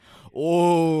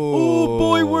Oh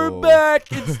boy, we're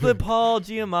back! It's the Paul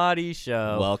Giamatti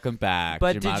show. Welcome back.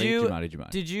 But Giamatti.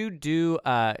 did you do?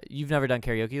 You've never done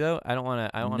karaoke though. I don't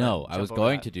want to. No, I was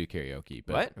going to do karaoke,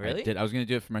 but What? Really? I was going to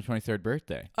do it for my 23rd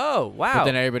birthday. Oh wow! But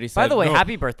then everybody said, by the way, no.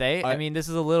 happy birthday! I mean, this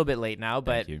is a little bit late now,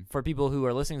 but Thank you. for people who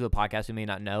are listening to the podcast who may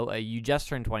not know, you just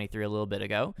turned 23 a little bit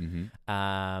ago.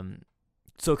 Mm-hmm.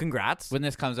 So congrats. When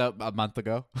this comes out a month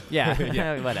ago.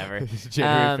 Yeah, whatever.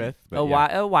 January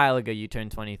 5th. A while ago, you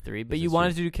turned 23, but you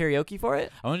wanted to do karaoke for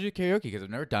it. I want to do karaoke because I've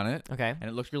never done it. Okay. And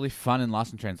it looks really fun and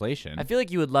lost in translation. I feel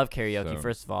like you would love karaoke. So-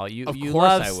 First of all, you Of you course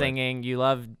love I would. singing, you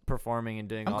love performing and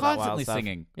doing I'm all that wild constantly stuff.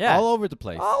 singing. Yeah. All over the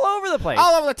place. All over the place.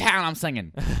 All over the town, I'm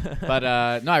singing.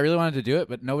 But no, I really wanted to do it,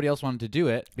 but nobody else wanted to do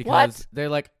it because What? they're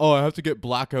like, oh, I have to get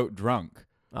blackout drunk.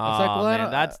 Oh like, well, I man,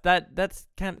 don't-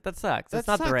 that sucks. That's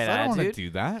not the right I don't want to attitude. do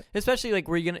that. Especially like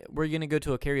we're gonna go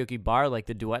to a karaoke bar like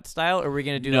the duet style, or we're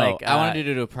gonna do No, like I wanted to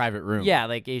do it to a private room. yeah,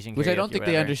 like Asian Which I karaoke, don't think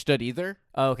they whatever. understood either.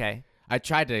 Oh, okay, I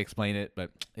tried to explain it,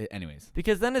 but anyways.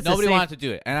 because then it's Nobody a safe, wanted to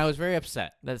do it, and I was very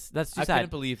upset. That's too I sad couldn't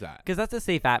believe that. because that's a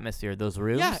safe atmosphere. Those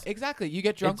rooms. Yeah, exactly. You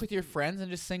get drunk It's- with your friends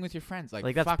and just sing with your friends.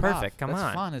 Like that's fuck perfect. off. Come That's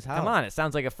on, fun as hell. come on. It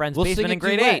sounds like a friend's We'll basement sing in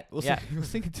grade duet. 8. We'll yeah,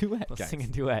 sing a duet. we'll guys. sing a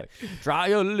duet. Try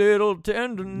a little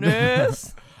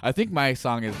tenderness. I think my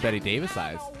song is Betty Davis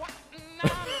eyes.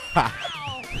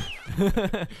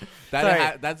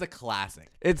 Sorry. That's a classic.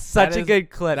 It's such That a is- good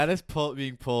clip. That is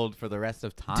being pulled for the rest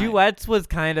of time. Duets was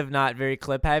kind of not very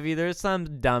clip heavy. There's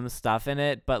some dumb stuff in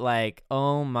it, but like,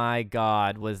 oh my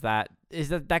god,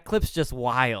 that clip's just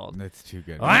wild. That's too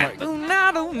good.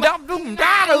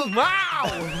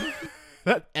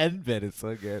 That end bit is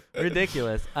so good.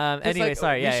 Ridiculous. Just Anyway, like,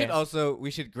 sorry. We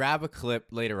should grab a clip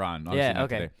later on. Obviously Yeah, not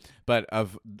okay. today, but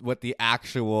of what the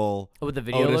actual What the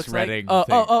video Otis looks Redding like.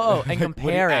 thing. And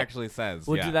compare what he it. actually says.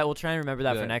 We'll yeah. do that. We'll try and remember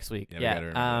that for Yeah. next week. Yeah, we gotta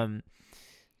remember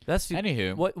That's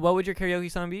Anywho, what would your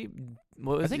karaoke song be?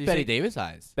 What was I think you Betty say? Davis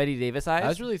eyes. Betty Davis eyes. I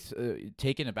was really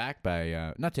taken aback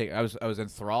by not taken. I was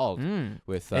enthralled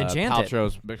with Enchanted.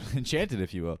 Paltrow's enchanted,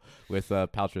 if you will, with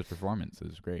Paltrow's performance. It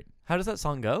was great. How does that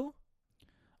song go?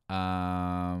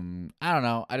 I don't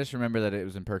know. I just remember that it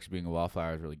was in Perks of Being a Wallflower.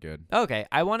 It was really good. Okay,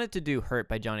 I wanted to do "Hurt"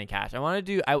 by Johnny Cash. I want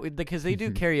to do because they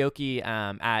do karaoke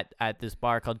at this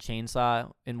bar called Chainsaw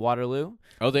in Waterloo.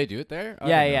 Oh, they do it there? I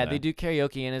Yeah, didn't know yeah, that. they do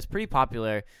karaoke and it's pretty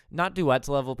popular. Not duets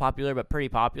level popular, but pretty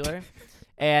popular.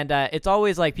 And it's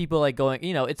always like people like going,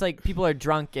 it's like people are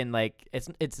drunk and like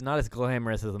it's not as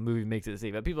glamorous as the movie makes it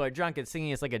seem, but people are drunk and singing.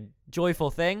 It's like a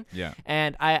joyful thing. Yeah.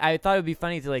 And I thought it would be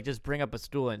funny to like just bring up a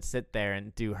stool and sit there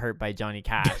and do "Hurt" by Johnny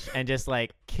Cash and just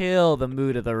like kill the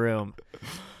mood of the room, You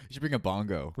should bring a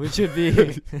bongo. which would be.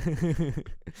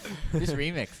 Just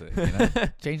remix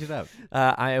it. Change it up.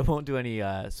 I won't do any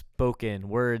spoken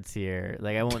words here.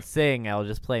 Like I won't sing. I'll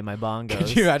just play my bongos.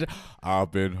 Could you imagine?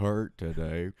 I've been hurt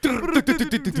today.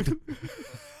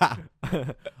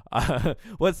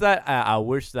 What's that? I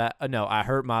wish that. No, I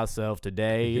hurt myself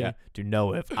today Yeah. to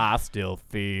know if I still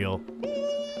feel.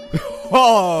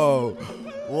 Oh,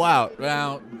 wow.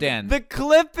 Now, Dan, The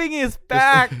clipping is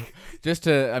back. just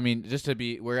to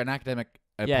be, we're an academic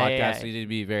Yeah, podcast, yeah. so you need to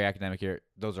be very academic here.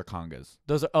 Those are congas.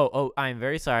 Those are. Oh, I'm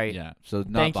very sorry. Yeah. So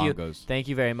not Thank you. bongos. Thank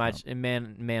you very much. And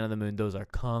man of the moon, those are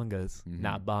congas, Mhm.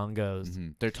 not bongos.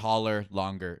 Mhm. They're taller,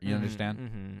 longer. You understand?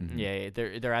 Mm-hmm. Mhm.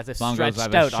 Yeah, they're as if Bongos stretched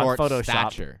have out a on short Photoshop.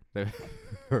 stature.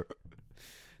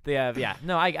 They have, yeah.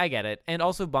 No, I get it. And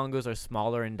also bongos are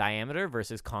smaller in diameter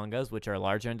versus congas, which are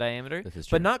larger in diameter, This is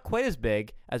true. but not quite as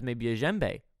big as maybe a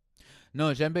djembe.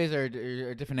 No, djembes are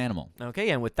a different animal.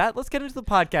 Okay, and with that, let's get into the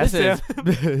podcast. This Sam.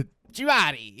 is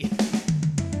Giamatti.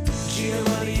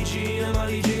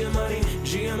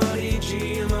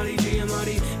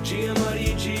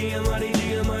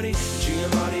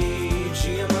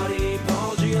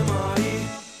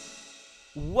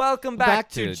 Welcome back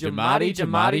to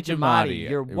Giamatti,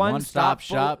 your one-stop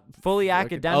shop, fully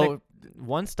academic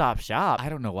one-stop shop. I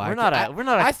don't know why. We're not a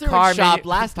I threw car in shop manu-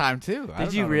 last time too. I Did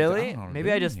don't you know what really? I'm doing.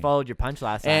 Maybe I just followed your punch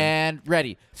last time. And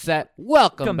ready, set,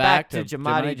 welcome Welcome back to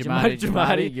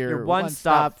Giamatti, your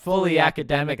one-stop, fully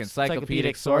academic,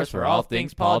 encyclopedic source for all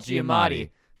things Paul Giamatti.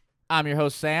 I'm your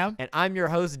host Sam, And I'm your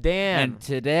host, Dan. and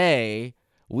today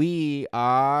we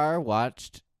are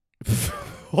watched.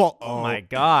 Oh my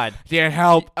God. Dan,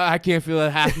 help! I can't feel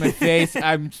half my face.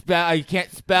 I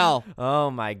can't spell. Oh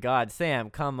my God, Sam,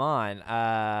 come on.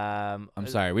 I'm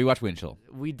sorry. We watched Winchell.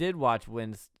 We did watch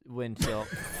Windchill.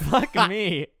 Fuck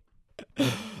me.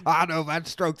 I know, man.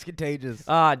 Stroke's contagious.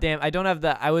 Ah, damn. I don't have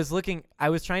the. I was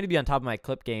trying to be on top of my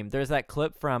clip game. There's that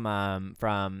clip from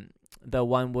the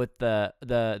one with the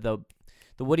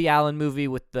Woody Allen movie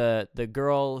with the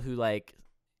girl who like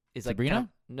is like Sabrina?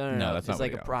 No. that's It's not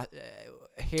like Woody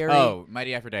Harry. Oh,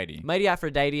 Mighty Aphrodite. Mighty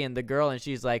Aphrodite and the girl, and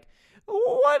she's like,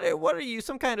 "What are you,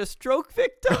 some kind of stroke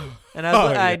victim?" And I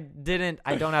was like, yeah.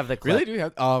 I don't have the clip. Really? Do we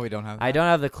have? Oh, we don't have. That? I don't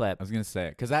have the clip. I was gonna say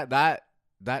because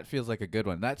that feels like a good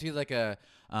one. That feels like a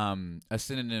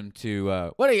synonym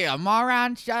to what are you, a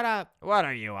moron? Shut up. What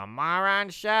are you, a moron?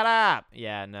 Shut up.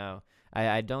 Yeah, no.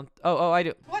 I don't. Oh, I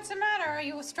do. What's the matter? Are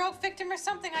you a stroke victim or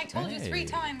something? I told you 3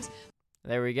 times.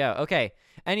 There we go. Okay.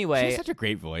 Anyway. She has such a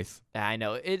great voice. I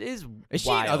know. It is Is she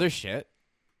wild. in other shit?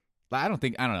 I don't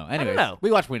know. Anyways, know. we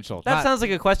watched Winchell. That sounds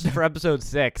like a question for episode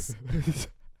 6.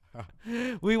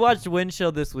 We watched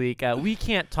Winchell this week. We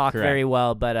can't talk Correct. very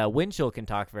well, but Winchell can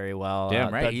talk very well.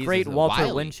 Damn right. The He's great a Walter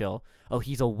wily. Winchell. Oh,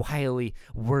 he's a wily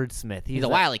wordsmith. He's a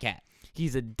wily cat.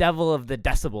 He's a devil of the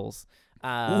decibels.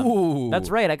 Ooh. That's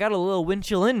right. I got a little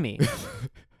Winchell in me.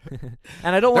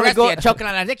 And I don't The want to rest go. of you choking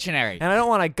on a dictionary. And I don't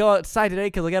want to go outside today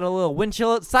because I got a little wind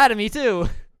chill outside of me too.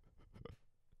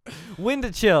 Wind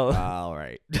to chill. All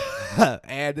right.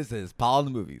 And this is Paul in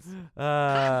the movies.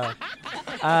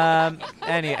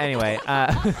 Anyway.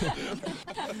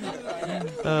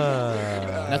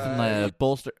 Nothing like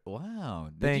bolster. Wow.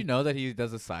 Did you Thank- know that he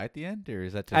does a sigh at the end, or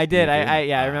is that just I did. you doing I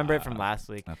it? remember it from last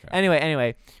week. Okay.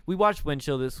 Anyway, we watched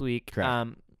Winchell this week.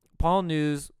 Correct. Paul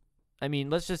News. I mean,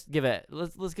 let's give a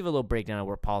little breakdown of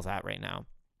where Paul's at right now.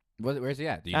 Where's he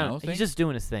at? Do you I know? don't- he's just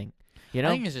doing his thing. You know,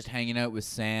 I think he's just hanging out with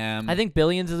Sam. I think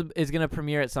Billions is going to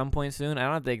premiere at some point soon. I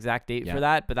don't have the exact date Yeah. for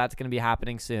that, but that's going to be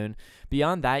happening soon.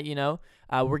 Beyond that,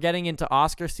 we're getting into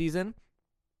Oscar season.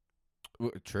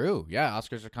 True. Yeah,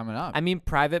 Oscars are coming up. I mean,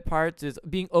 Private Parts is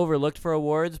being overlooked for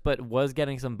awards, but was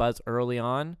getting some buzz early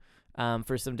on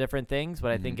for some different things.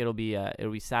 But I think it'll be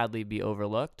sadly be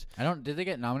overlooked. Did they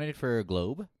get nominated for a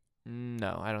Globe?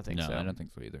 No, I don't think No, so. I don't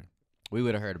think so either. We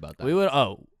would have heard about that. We would.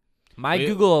 My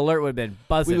Google alert would have been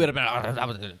buzzing. We would have been. Oh, that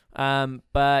was it.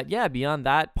 But yeah, beyond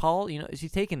that, Paul,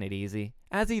 he's taking it easy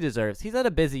as he deserves. He's had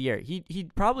a busy year. He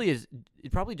probably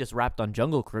just wrapped on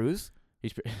Jungle Cruise.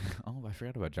 Oh, I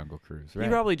forgot about Jungle Cruise. Right. He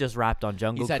probably just wrapped on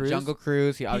Jungle He's Cruise. at Jungle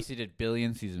Cruise. He obviously did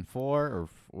Billion season 4 or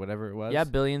whatever it was. Yeah,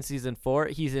 Billion season 4.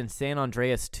 He's in San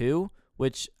Andreas 2,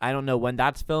 which I don't know when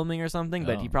that's filming or something,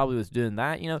 but he probably was doing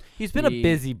that. He's been a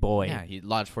busy boy. Yeah, he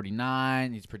Lodge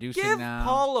 49. He's producing Give now.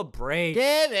 Paul a break.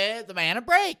 Give the man a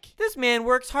break. This man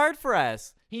works hard for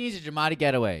us. He needs a Jamadi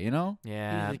getaway,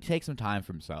 Yeah. He take some time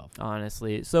for himself.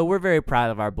 Honestly. So we're very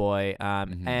proud of our boy.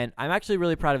 And I'm actually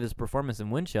really proud of his performance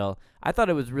in Winchell. I thought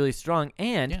it was really strong.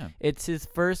 And it's his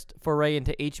first foray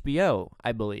into HBO,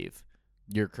 I believe.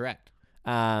 You're correct.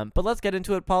 But let's get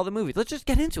into it, Paul, the movies. Let's just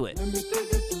get into it. Let me take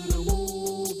you to the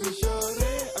movie,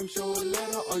 shawty. I'm sure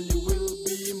later on you will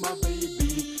be my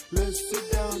baby. Let's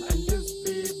sit down and just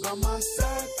be by my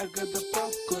side. I got the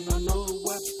popcorn, I know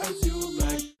what as you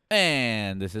like.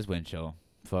 And this is Winchell,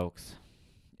 folks.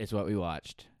 It's what we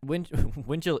watched.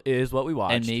 Winchell is what we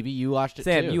watched. And maybe you watched it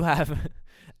Sam, too. you have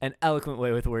an eloquent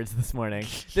way with words this morning.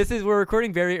 We're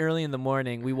recording very early in the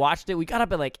morning. We watched it. We got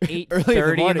up at like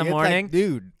 8:30 in the morning. It's like,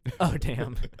 dude. Oh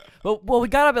damn. Well, we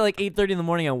got up at like 8:30 in the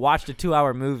morning and watched a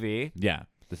 2-hour movie. Yeah,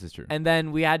 this is true. And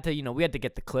then we had to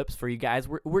get the clips for you guys.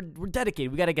 We're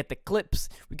dedicated. We got to get the clips.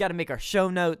 We got to make our show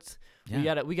notes.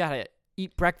 Yeah. We got to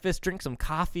eat breakfast, drink some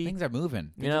coffee. Things are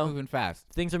moving. You know? Things are moving fast.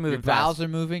 Things are moving Your bowels fast. are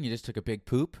moving. You just took a big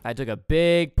poop. I took a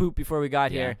big poop before we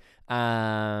got Yeah.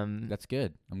 here. That's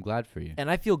good. I'm glad for you. And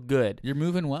I feel good. You're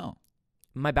moving well.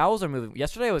 My bowels are moving.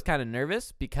 Yesterday I was kind of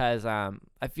nervous because I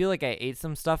feel like I ate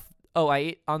some stuff. Oh, I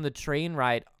ate on the train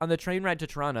ride to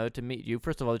Toronto to meet you.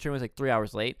 First of all, the train was like 3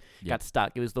 hours late. Yeah. Got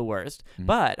stuck. It was the worst. Mhm.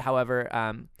 But however,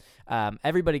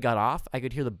 everybody got off. I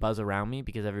could hear the buzz around me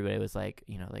because everybody was like,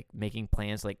 like making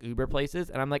plans like Uber places.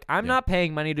 And I'm like, I'm not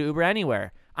paying money to Uber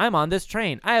anywhere. I'm on this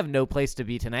train. I have no place to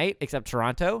be tonight except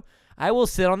Toronto. I will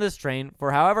sit on this train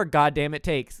for however goddamn it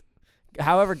takes.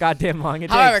 However goddamn long it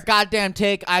takes. However, goddamn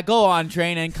take, I go on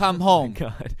train and come home.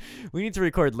 God, we need to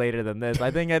record later than this.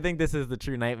 I think this is the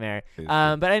true nightmare. It's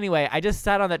But anyway, I just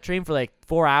sat on that train for like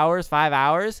 4 hours, 5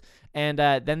 hours, and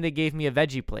then they gave me a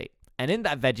veggie plate. And in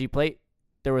that veggie plate,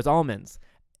 there was almonds,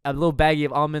 a little baggie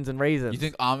of almonds and raisins. You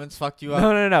think almonds fucked you up?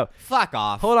 No. Fuck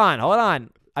off. Hold on.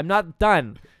 I'm not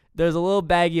done. There's a little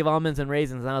baggie of almonds and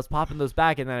raisins, and I was popping those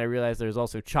back, and then I realized there's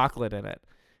also chocolate in it.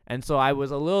 And so I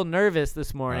was a little nervous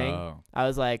this morning. Oh. I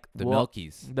was like, The well,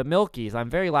 Milkies. The Milkies. I'm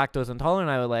very lactose intolerant.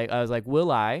 I was like, will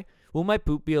my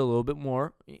poop be a little bit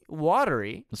more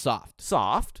watery, Soft.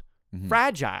 Mhm.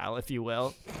 fragile, if you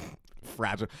will?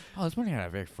 Fragile. Oh, this morning I had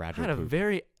a very fragile I had a poop.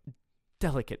 very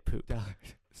delicate poop.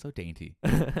 So dainty.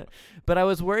 But I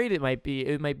was worried it might be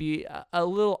a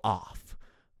little off.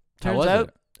 How Turns was out,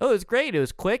 it? oh, it was great. It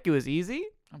was quick. It was easy.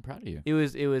 I'm proud of you. It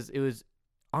was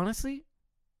honestly,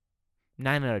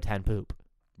 9 out of 10 poop.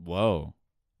 Whoa.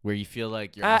 Where you feel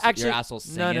like your Actually, asshole's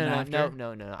singing no, after?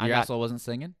 no. Your asshole wasn't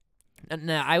singing?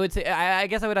 No, I would say, I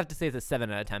guess I would have to say it's a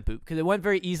 7 out of 10 poop because it went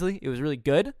very easily. It was really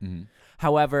good. Mm-hmm.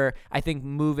 However, I think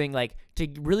moving like to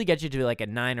really get you to like a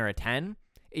 9 or a 10,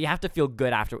 you have to feel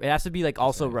good after. It has to be like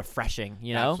also refreshing,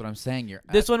 you know? That's what I'm saying.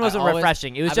 This one wasn't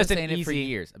refreshing. It was I've just been an saying easy. it for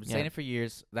years. I've been yeah. saying it for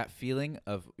years. That feeling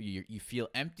of you feel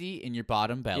empty in your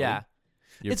bottom belly. Yeah.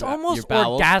 Your It's your almost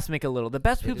bowels. orgasmic a little. The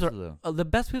best It poops is are a little. the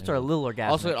best poops are a little orgasmic.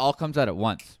 Also, it all comes out at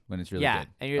once when it's really Yeah, good.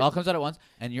 and It you're- all comes out at once,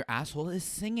 and your asshole is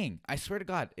singing. I swear to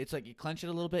God, it's like you clench it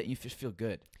a little bit, and you just feel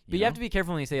good. but you have to be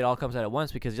careful when you say it all comes out at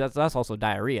once because that's also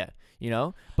diarrhea, you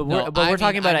know. But No, we're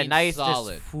talking about I a nice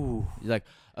solid. just. Whew, like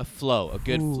a flow, a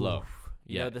good whew. flow.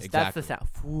 You Yeah, know, that's exactly. the sound.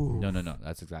 Whew. No,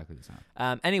 that's exactly the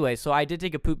sound. Anyway, so I did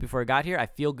take a poop before I got here. I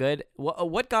feel good.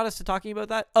 What got us to talking about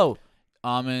that? Oh,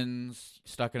 Almonds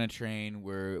stuck in a train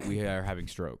where we are having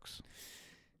strokes.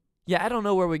 yeah, I don't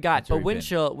know where we got, That's where but we've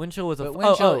been. Winchell was a. But Oh,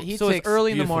 Winchell, he so it's takes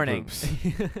early in the beautiful morning.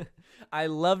 poops. I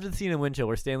loved the scene in Winchell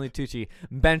where Stanley Tucci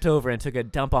bent over and took a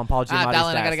dump on Paul Giamatti's Darling,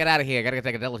 I desk. gotta get out of here. I gotta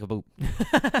take a delicate poop.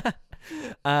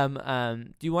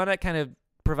 Do you want to kind of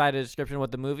provide a description of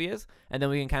what the movie is, and then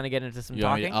we can kind of get into some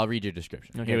talking? I'll read your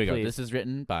description. Okay, Here we go. please. This is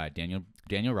written by Daniel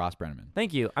Ross Brenneman.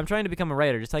 Thank you. I'm trying to become a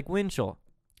writer, just like Winchell.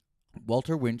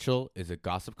 Walter Winchell is a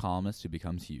gossip columnist who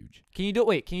becomes huge. Can you do it?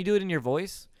 Wait, can you do it in your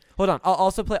voice? Hold on.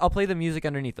 I'll play the music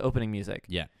underneath the opening music.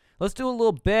 Yeah. Let's do a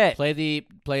little bit. Play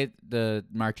the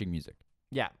marching music.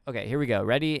 Yeah. Okay. Here we go.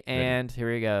 Ready? And here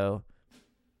we go.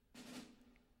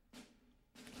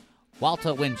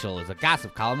 Walter Winchell is a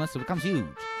gossip columnist who becomes huge.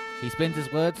 He spins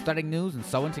his words, studying news, and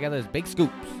sewing together his big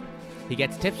scoops. He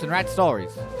gets tips and writes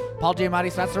stories. Paul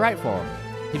Giamatti starts to write for him.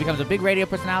 He becomes a big radio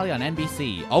personality on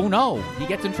NBC. Oh no, he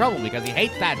gets in trouble because he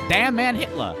hates that damn man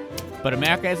Hitler. But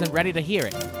America isn't ready to hear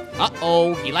it.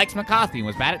 Uh-oh, he likes McCarthy and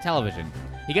was bad at television.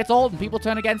 He gets old and people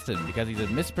turn against him because he's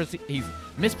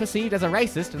misperceived as a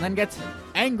racist and then gets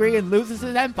angry and loses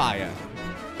his empire.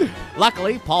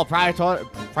 Luckily, Paul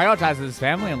prioritizes his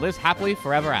family and lives happily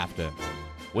forever after.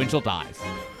 Winchell dies.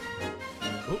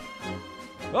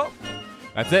 Oh,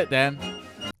 That's it, Dan.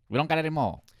 We don't got any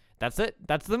more. that's it.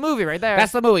 That's the movie right there.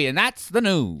 That's the movie, and that's the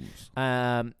news.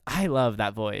 I love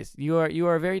that voice. You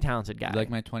are a very talented guy. You like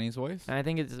my 20s voice? And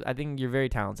I think you're very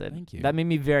talented. Thank you. That made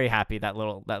me very happy. That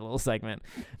little segment.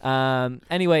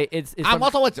 Anyway, it's I'm from-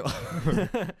 Walter Winchell.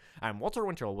 I'm Walter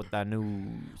Winchell with the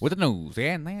news. With the news,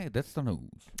 yeah, that's the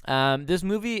news. This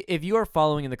movie, if you are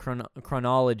following in the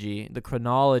chronology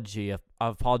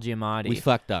of Paul Giamatti, We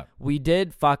fucked up. we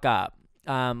did fuck up.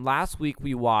 Last week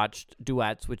we watched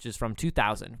Duets, which is from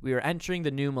 2000. We were entering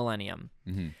the new millennium.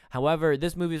 Mm-hmm. However,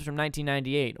 this movie is from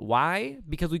 1998. Why?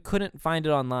 Because we couldn't find it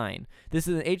online. This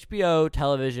is an HBO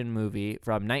television movie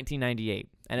from 1998.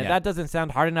 And if Yeah. that doesn't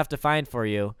sound hard enough to find for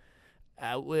you,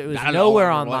 it was I don't nowhere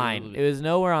know. online. It was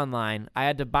nowhere online. I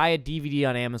had to buy a DVD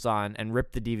on Amazon and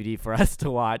rip the DVD for us to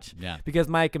watch Yeah. because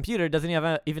my computer doesn't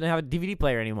even have a DVD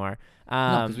player anymore.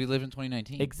 No, because we live in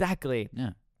 2019. Exactly. Yeah.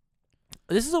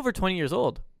 This is over 20 years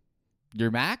old.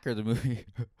 Your Mac or the movie?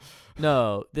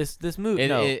 No, this movie.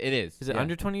 No, It is. is it yeah.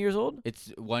 under 20 years old?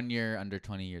 It's 1 year under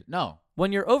 20 years. No,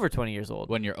 When you're over 20 years old,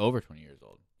 when you're over 20 years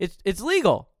old. it's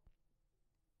legal.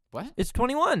 What? It's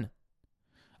 21.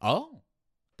 Oh,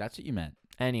 that's what you meant.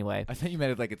 Anyway, I thought you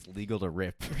meant it like it's legal to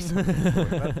rip or something.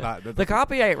 That's not. That's the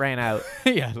copyright ran out.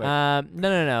 yeah. Like,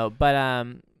 No. But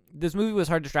this movie was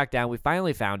hard to track down. We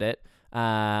finally found it.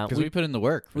 because we put in the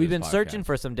work. For We've this been searching podcast.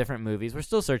 for some different movies. We're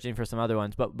still searching for some other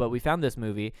ones, but we found this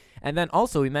movie. And then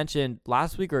also we mentioned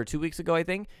last week or 2 weeks ago, I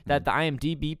think, that the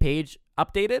IMDb page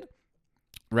updated.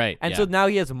 Right. And yeah. so now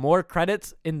he has more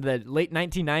credits in the late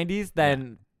 1990s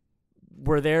than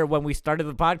were there when we started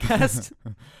the podcast.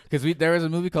 Because there was a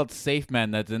movie called Safe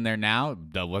Men that's in there now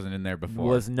that wasn't in there before.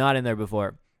 Was not in there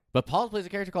before. But Paul plays a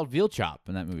character called Veal Chop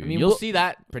in that movie. I mean, You'll we'll- see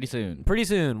that pretty soon. Pretty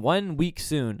soon, 1 week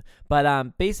soon.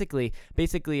 But basically,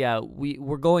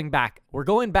 we're going back. We're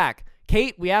going back.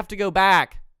 Kate, we have to go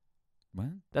back. What?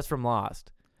 That's from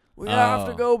Lost. We have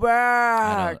to Oh. go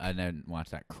back. I didn't watch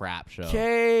that crap show.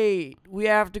 Kate, we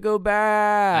have to go I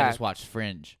back. just watched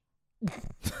Fringe.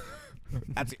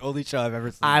 That's the only show I've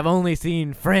ever seen. I've only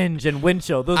seen Fringe and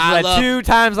Winchell. Those I are the love- 2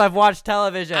 times I've watched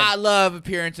television. I love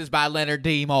appearances by Leonard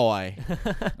D. Moy.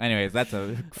 Anyways, that's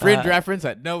a Fringe reference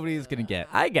that nobody's gonna get.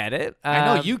 I get it. I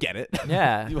know you get it.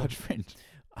 yeah. You watch Fringe.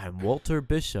 I'm Walter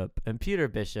Bishop and Peter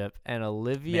Bishop and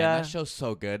Olivia. Man, that show's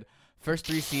so good. First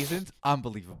 3 seasons,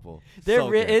 unbelievable. They're So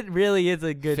re- good. it really is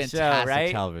a good Fantastic show,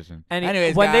 right? television. And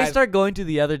Anyways, when they guys, start going to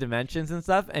the other dimensions and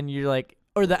stuff, and you're like,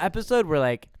 or the episode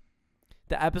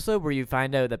where you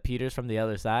find out that Peter's from the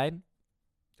other side.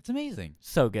 It's amazing.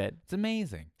 So good. It's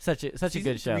amazing. Such a Season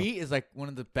good show. 3 is like one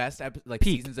of the best Peak.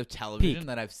 seasons of television Peak.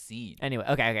 that I've seen. Anyway,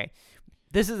 okay.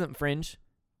 This isn't Fringe.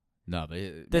 No, but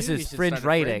This maybe we is should Fringe start a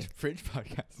writing. Fringe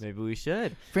podcast. Maybe we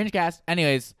should. Fringe cast.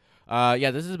 Anyways,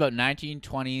 yeah, this is about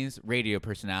 1920s radio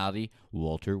personality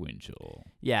Walter Winchell.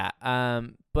 Yeah.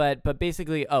 But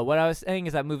basically, what I was saying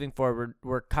is that moving forward,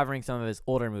 we're covering some of his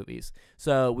older movies.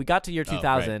 So we got to year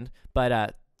 2000,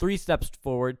 but 3 steps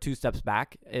forward, 2 steps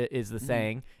back is the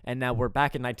saying. And now we're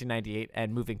back in 1998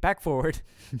 and moving back forward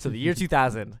to the year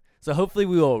 2000. So hopefully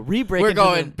we will re-break. We're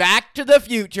going back to the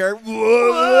future.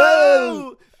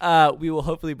 Whoa! We will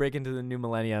hopefully break into the new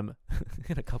millennium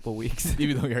in a couple weeks.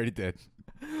 Even though we already did.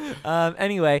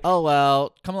 Anyway, Oh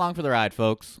well, come along for the ride,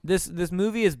 folks. this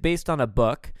movie is based on a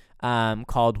book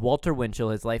called Walter Winchell: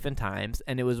 His Life and Times,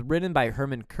 and it was written by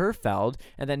Herman Kerfeld.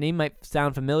 And that name might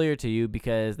sound familiar to you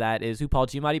because that is who Paul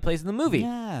Giamatti plays in the movie.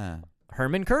 Yeah,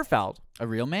 Herman Kerfeld, a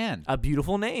real man. a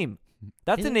beautiful name.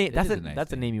 That's a name. It That's is a a nice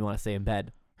that's a name. name you want to say in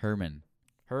bed. Herman.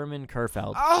 Herman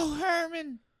Kerfeld. Oh,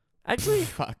 Herman. Actually,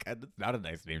 Fuck, that's not a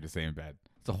nice name to say in bed.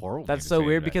 It's a horrible. that's name to so say in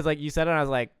weird bed. because like you said it, and I was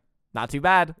like, not too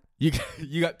bad. you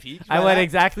got peach. I by went that?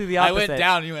 exactly the I opposite. went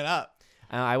down. You went up.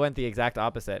 I went the exact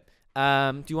opposite. Do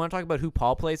you want to talk about who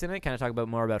Paul plays in it? Kind of talk about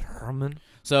more about Herman.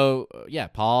 So yeah,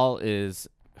 Paul is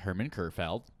Herman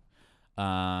Kerfeld,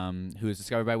 who is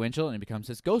discovered by Winchell and he becomes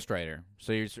his ghostwriter.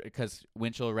 So because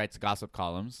Winchell writes gossip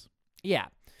columns Yeah,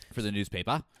 for the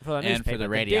newspaper, for the And for newspaper, the the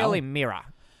radio. Daily Mirror.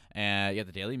 and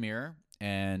the Daily Mirror,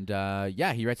 and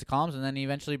yeah, he writes the columns, and then he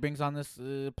eventually brings on this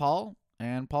Paul,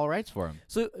 and Paul writes for him.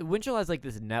 So Winchell has like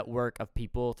this network of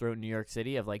people throughout New York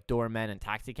City of like doormen and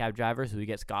taxi cab drivers who he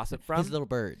gets gossip from. His little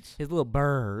birds. His little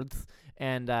birds.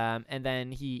 And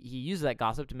then he uses that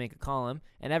gossip to make a column,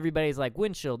 and everybody's like,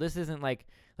 Winchell, this isn't like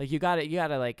you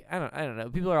gotta like I don't know.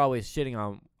 People are always shitting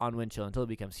on Winchell until it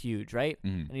becomes huge, right?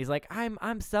 Mhm. And he's like,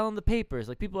 I'm selling the papers,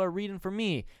 like people are reading for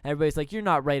me. And everybody's like, you're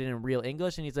not writing in real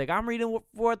English, and he's like, I'm reading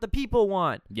for what the people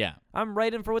want. Yeah, I'm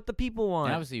writing for what the people want.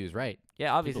 and obviously he was right.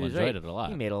 Yeah, obviously People he's right. enjoyed it a lot.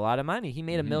 He made a lot of money. He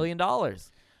made $1 Mhm. million.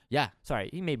 Yeah, Sorry,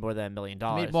 he made more than $1 million.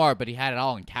 he made more, but he had it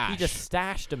all in cash. He just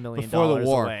stashed $1 million before the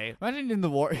war. away. Imagine in the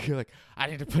war, you're like, I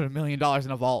need to put $1 million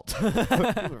in a vault. People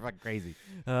are fucking crazy.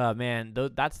 Oh man,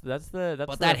 that's But the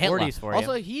that Hitler. 40s for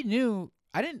Also, you. he knew.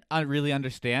 I didn't really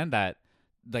understand that.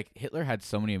 Like Hitler had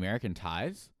so many American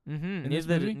ties, Mm-hmm. in this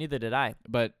movie? Neither did I.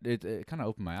 but it kind of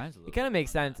opened my eyes a little. It kind of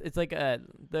makes sense. It's like the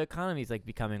economy's like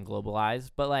becoming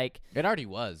globalized, but like It already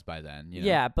was by then. You know?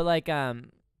 yeah, but like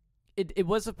it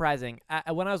was surprising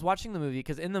when I was watching the movie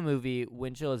because in the movie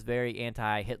Winchell is very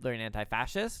anti-Hitler and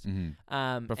anti-fascist.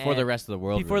 Mm-hmm. Before the and rest of the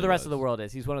world. before really the rest was. of the world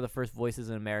is. He's one of the first voices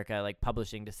in America like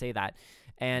publishing to say that,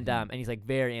 and Mhm. and he's like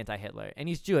very anti-Hitler, and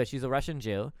he's Jewish. He's a Russian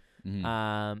Jew.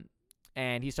 Mhm.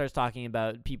 And he starts talking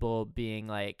about people being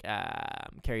like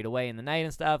carried away in the night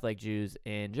and stuff, like Jews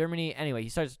in Germany. Anyway, he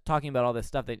starts talking about all this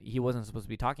stuff that he wasn't supposed to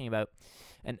be talking about,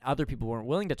 and other people weren't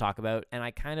willing to talk about. And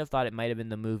I kind of thought it might have been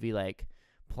the movie like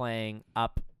playing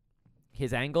up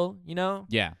his angle, you know?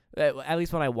 Yeah, At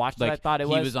least when I watched like it, I thought it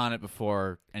he was. was on it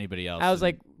before anybody else. I was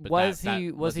like, but was that-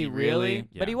 he was he really?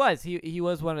 Yeah. But he was. He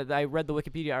was one of. I read the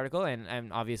Wikipedia article,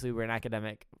 and obviously we're an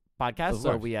academic podcast, Of so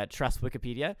course. we trust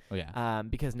Wikipedia. Oh yeah.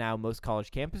 Because now most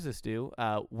college campuses do.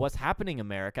 What's happening,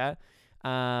 America?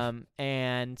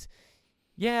 And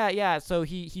yeah. So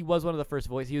he was one of the first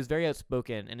voices. He was very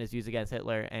outspoken in his views against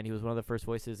Hitler, and he was one of the first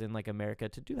voices in like America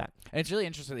to do that. And it's really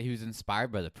interesting that he was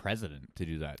inspired by the president to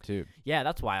do that too. Yeah,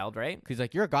 that's wild, right? He's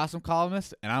like, you're a gossip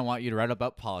columnist, and I want you to write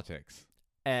about politics. Just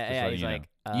Yeah, letting he's you know. like,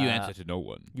 you answer to no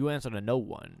one. You answer to no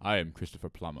one. I am Christopher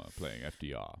Plummer playing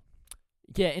FDR.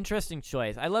 Yeah, interesting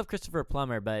choice. I love Christopher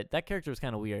Plummer, but that character was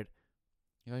kind of weird.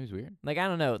 You know, he was weird. Like, I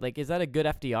don't know. Like, is that a good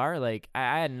FDR? Like,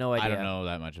 I had no idea. I don't know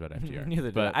that much about FDR. Neither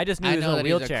did but I. I just knew he was in a that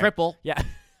wheelchair. he's a cripple. Yeah.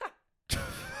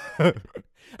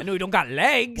 I knew he don't got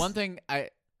legs. One thing I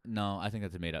think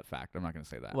that's a made up fact. I'm not gonna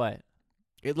say that. What?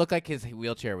 It looked like his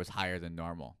wheelchair was higher than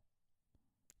normal.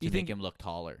 To You make think- him look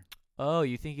taller. Oh,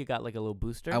 you think he got like a little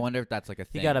booster? I wonder if that's like a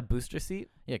He thing. got a booster seat?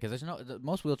 Yeah, because there's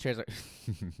most wheelchairs are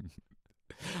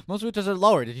most wheelchairs are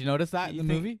lower. Did you notice that in You the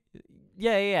think- movie?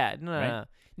 Yeah. No, Right? no.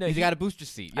 No, He's he got a booster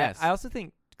seat. Yes. I also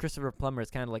think Christopher Plummer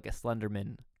is kind of like a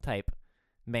Slenderman type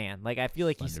man. Like, I feel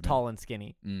like he's Slenderman. tall and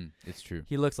skinny. It's true.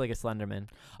 He looks like a Slenderman.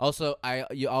 Also, I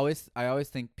always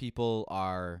think people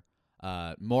are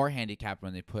more handicapped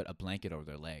when they put a blanket over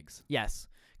their legs. Yes.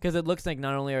 Because it looks like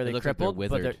not only are It they looks like they're crippled,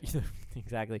 but they're withered.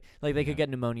 exactly like they could Yeah. get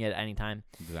pneumonia at any time.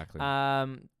 Exactly.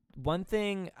 One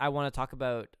thing I want to talk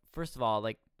about, first of all,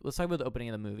 like let's talk about the opening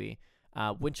of the movie.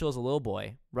 Winchell is a little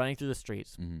boy running through the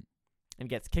streets Mhm. and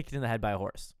gets kicked in the head by a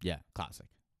horse. Yeah, classic.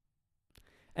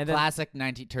 And then Classic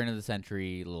 19th turn of the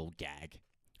century little gag.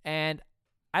 and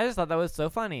I just thought that was so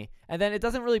funny. And then it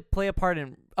doesn't really play a part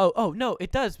in. Oh no,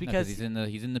 it does because he's in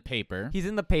the paper. he's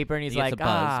in the paper and he's He gets like,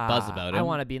 a buzz about I him.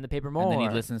 want to be in the paper more. And then he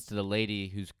listens to the lady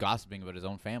who's gossiping about his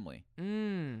own family,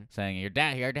 saying,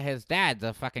 his dad's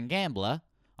a fucking gambler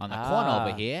on the corner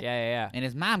over here. Yeah. And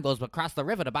his mom goes across the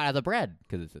river to buy the bread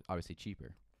because it's obviously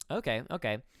cheaper. Okay.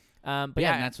 But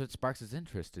yeah, and that's what sparks his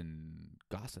interest in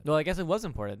gossip. well, I guess it was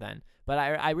important then. But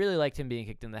I really liked him being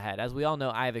kicked in the head. As we all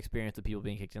know, I have experience with people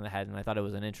being kicked in the head, and I thought it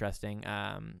was an interesting.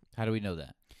 How do we know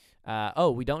that?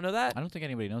 We don't know that? I don't think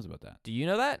anybody knows about that. Do you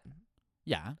know that?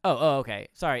 Yeah. Oh, okay.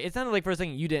 Sorry. It sounded like for a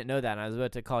second you didn't know that, and I was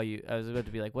about to call you. I was about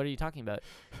to be like, what are you talking about?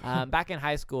 Back in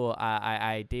high school,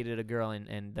 I dated a girl,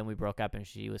 and then we broke up, and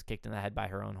she was kicked in the head by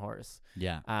her own horse.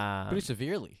 Yeah. Pretty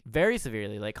severely. Very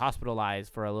severely, like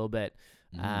hospitalized for a little bit.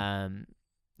 Mhm.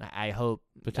 I hope.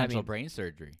 Potential brain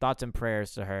surgery. Thoughts and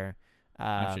prayers to her.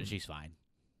 I'm sure she's fine.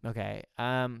 Okay.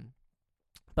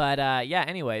 But yeah.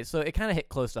 Anyway, so it kind of hit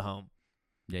close to home.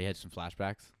 Yeah, you had some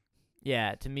flashbacks.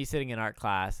 Yeah, to me sitting in art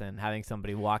class and having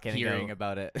somebody walk in Hearing and go,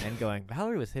 about it. and going,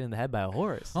 Valerie was hit in the head by a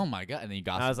horse. Oh my god! And then you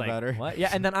And I was gossiped like, about her. what? Yeah,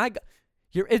 and then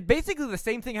it's basically the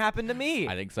same thing happened to me.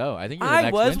 I think so. I think you're the I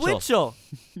next was Winchell.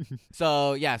 Winchell.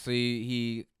 So yeah, so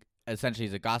he essentially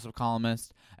is a gossip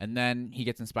columnist, and then he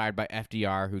gets inspired by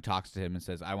FDR, who talks to him and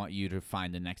says, "I want you to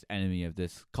find the next enemy of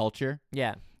this culture.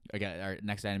 Yeah. Again, our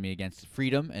next enemy against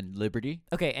freedom and liberty."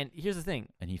 Okay, and here's the thing.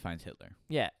 And he finds Hitler,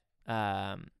 Yeah.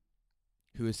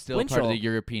 who is still part of Winchell. the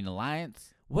European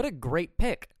alliance. What a great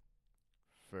pick.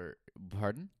 For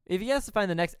pardon? If he has to find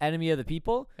the next enemy of the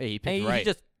people, Hey, he and picked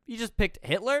right. he just picked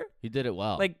Hitler, He did it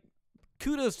well. like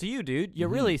kudos to you, dude. You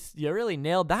Mhm. really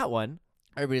nailed that one.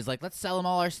 Everybody's like, "Let's sell him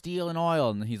all our steel and oil,"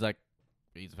 and he's like,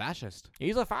 "He's a fascist."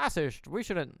 He's a fascist. We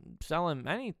shouldn't sell him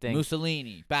anything.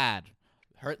 Mussolini, bad.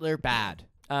 Hitler, bad.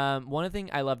 One thing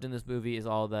I loved in this movie is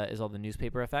all the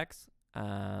newspaper effects.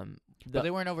 But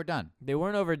they weren't overdone. They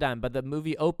weren't overdone, but the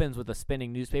movie opens with a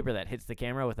spinning newspaper that hits the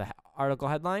camera with an article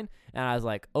headline, and I was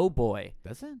like, "Oh boy!"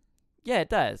 Does it? Yeah, it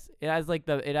does. It has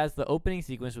the opening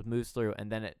sequence which moves through, and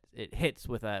then it hits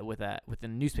with a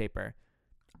newspaper,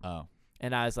 Oh.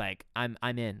 and I was like, "I'm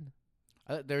in."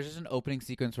 There's just an opening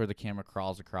sequence where the camera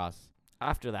crawls across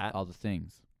After that, all the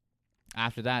things.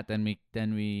 After that, then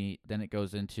it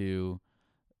goes into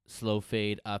slow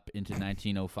fade up into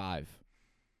 1905.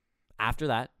 after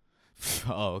that,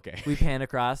 Oh, okay. we pan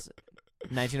across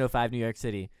 1905 New York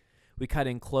City. We cut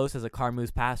in close as a car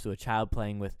moves past to a child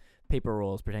playing with paper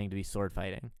rolls, pretending to be sword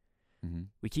fighting. Mm-hmm.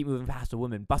 We keep moving past a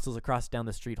woman bustles across down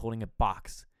the street holding a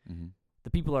box. Mm-hmm. The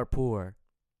people are poor.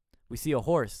 We see a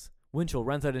horse. Winchell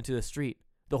runs out into the street.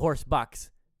 The horse bucks.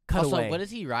 Cut Also, away. what is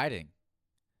he riding?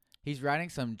 He's riding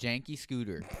some janky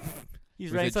scooter. He's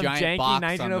with riding a some giant janky box on the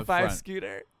 1905 front.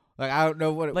 scooter. Like, I don't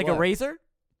know what it Like was. a razor?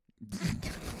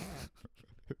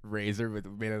 Razor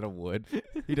made out of wood.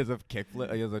 He does a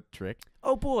kickflip. He does a trick.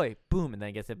 Oh boy. Boom. And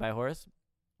then gets hit by a horse.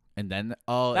 And then,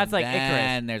 That's like Icarus.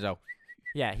 then there's a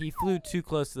Yeah, he flew too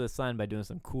close to the sun by doing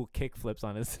some cool kick flips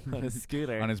on his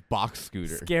scooter. on his box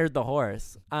scooter. Scared the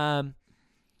horse.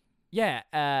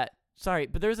 Yeah, sorry,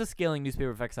 but there's a scaling newspaper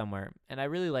effect somewhere, and I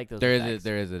really like those It effects.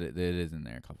 is in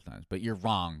there a couple times, but you're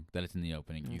wrong that it's in the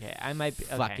opening. You Okay, I might be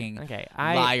fucking okay.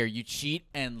 liar. You cheat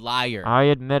and liar. I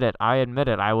admit it.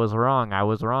 I was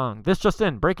wrong. This just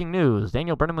in. Breaking news.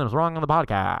 Daniel Brenneman was wrong on the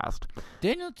podcast.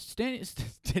 Daniel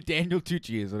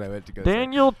Tucci is what I meant to go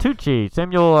Daniel Tucci.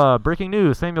 Samuel, breaking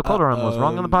news. Samuel Calderon was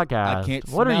wrong on the podcast. I can't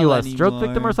What are smell you, a stroke anymore.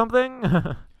 victim or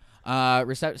something?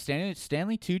 say.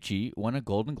 Stanley Tucci won a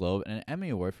Golden Globe and an Emmy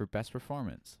Award for Best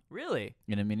Performance Really?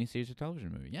 in a miniseries or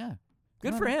television movie. Yeah.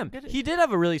 Good Come for on, him. get it. He did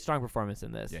have a really strong performance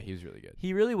in this. Yeah, he was really good.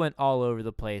 He really went all over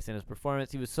the place in his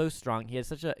performance. He was so strong. He had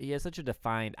such a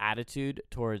defined attitude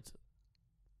towards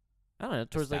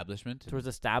Establishment. towards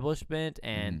establishment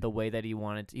and Mhm. the way that he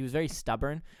wanted to. He was very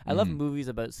stubborn. I love Mhm. movies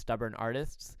about stubborn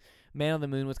artists. Man on the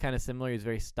Moon was kind of similar. He was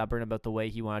very stubborn about the way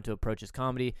he wanted to approach his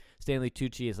comedy. Stanley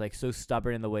Tucci is like so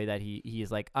stubborn in the way that he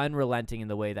is like unrelenting in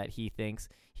the way that he thinks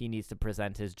he needs to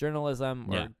present his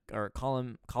journalism or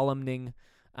columning.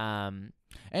 And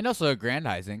also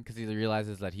aggrandizing because he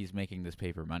realizes that he's making this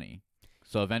paper money.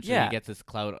 So eventually Yeah. he gets this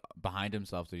clout behind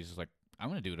himself that he's just like, I'm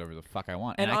going to do whatever the fuck I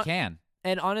want. And And I on- can.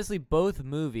 And honestly, both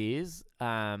movies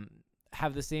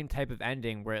have the same type of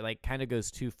ending where it like kind of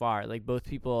goes too far. Like both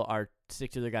people are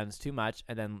stick to their guns too much,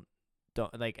 and then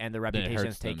don't like, and their Then it reputations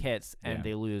hurts take them. hits, and Yeah.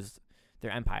 they lose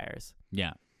their empires.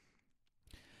 Yeah.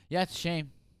 Yeah, it's a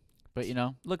shame. But, you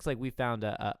know, Looks like we found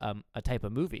a type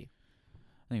of movie,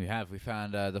 I think we have. We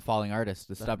found the falling artist,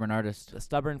 the stubborn artist the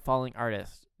stubborn falling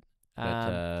artist.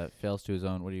 that fails to his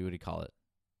own, what do you call it?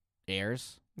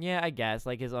 airs. Yeah, I guess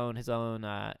like his own his own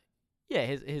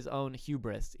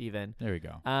hubris even. There we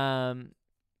go.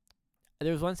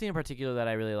 There was one scene in particular that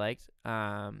I really liked.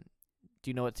 Do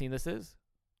you know what scene this is?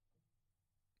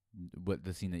 What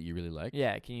the scene that you really like?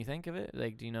 Yeah, can you think of it?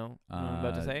 Like, do you know what I'm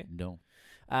about to say? No.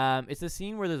 It's the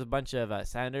scene where there's a bunch of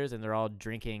senators and they're all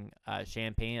drinking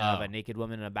champagne out of a naked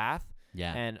woman in a bath.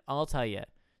 Yeah. And I'll tell you,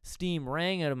 steam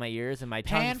rang out of my ears and my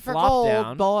Pan tongue for flopped gold,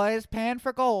 down. boys. Pan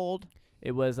for gold.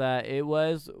 It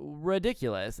was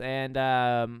ridiculous, and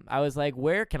I was like,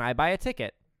 "Where can I buy a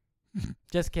ticket?"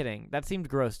 Just kidding. That seemed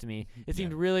gross to me. It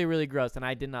seemed really, really gross, and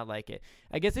I did not like it.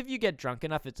 I guess if you get drunk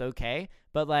enough, it's okay,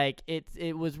 but like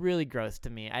it was really gross to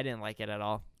me. I didn't like it at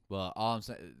all. Well, all I'm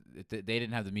saying, they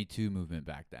didn't have the Me Too movement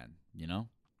back then. You know,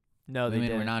 No, they women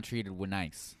didn't. were not treated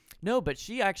nice. No, but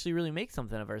she actually really makes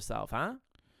something of herself, huh?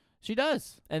 She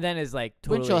does. And then is like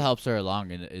totally. Winchell helps her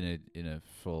along in a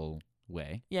full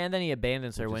way. Yeah, and then he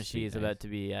abandons her Which when is sweet, she's nice. about to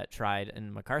be tried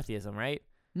in McCarthyism, right?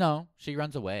 No, she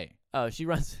runs away. Oh, she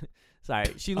runs. Sorry,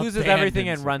 she loses everything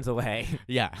and Abandons runs away.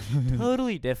 Yeah.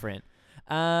 Totally different.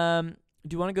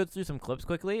 Do you want to go through some clips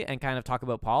quickly and kind of talk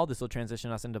about Paul? This will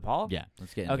transition us into Paul. Yeah.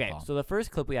 Let's get into Okay, Paul. so the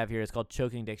first clip we have here is called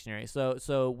Choking Dictionary.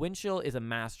 So Winchell is a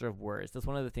master of words. That's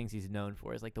one of the things he's known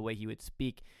for, is like the way he would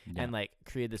speak Yeah. and like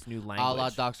create this new a language. la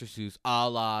Dr. Seuss, a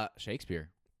la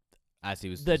Shakespeare, as he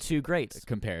was The two greats.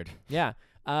 compared. Yeah.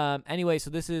 Anyway,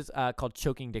 so this is called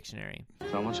Choking Dictionary.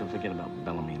 So I want you to forget about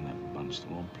Bellamy and that bunch.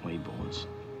 They're all playboys.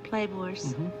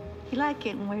 Playboys. You like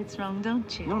getting words wrong,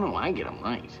 don't you? No, I get them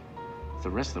right. The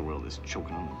rest of the world is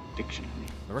choking on the dictionary.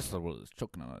 The rest of the world is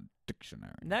choking on a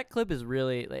dictionary. That clip is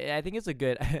really, I think it's a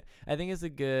good,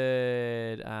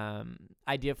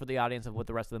 idea for the audience of what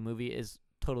the rest of the movie is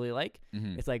totally like.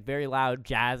 Mhm. It's like very loud,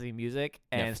 jazzy music,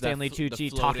 and that Stanley the Tucci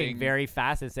talking floating- very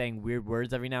fast and saying weird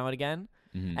words every now and again,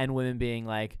 Mhm. and women being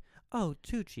like, "Oh,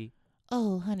 Tucci."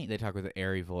 Oh, honey. They talk with an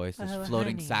airy voice. There's Oh,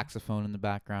 floating honey. saxophone in the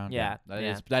background. Yeah,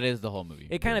 that is the whole movie.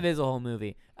 It kind of is a whole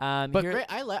movie. But here- great.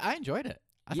 I enjoyed it.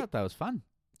 I Ye- thought that was fun.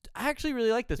 I actually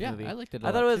really like this Yeah, movie. I liked it.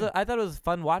 I thought it was a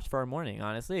fun watch for our morning.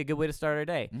 Honestly, a good way to start our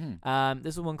day. Mhm.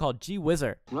 This is one called Gee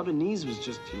Whizzer. Rubbing knees was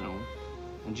just,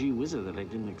 a gee whizzer that I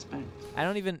didn't expect. I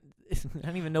don't even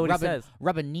know what he says.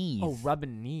 Rubbing knees. Oh,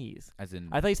 rubbing knees. As in,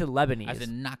 I thought you said Lebanese. as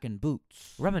in knocking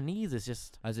boots. Rubbing knees is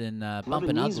just. As in Rubbing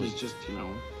bumping knees ugly. was just,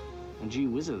 a gee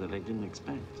whizzer that I didn't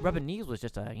expect. Rubbing knees was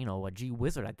just a G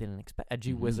wizard I didn't expect. A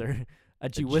G Mhm. wizard. A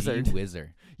G A wizard.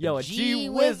 Wizard. Yo, a G G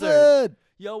wizard.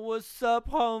 Yo, what's up,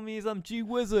 homies? I'm G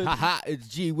Wizard. Haha, it's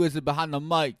G Wizard behind the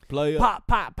mic, player. Pop,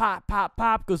 pop, pop, pop,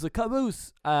 pop goes the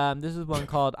caboose. This is one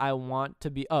called I Want to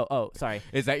Be. Oh, sorry.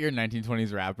 Is that your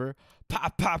 1920s rapper?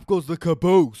 Pop, pop goes the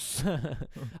caboose.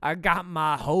 I got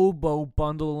my hobo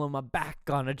bundle on my back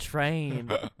on a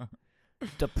train.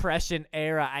 Depression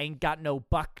era, I ain't got no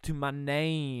buck to my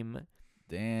name.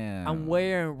 Damn. I'm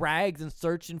wearing rags and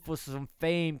searching for some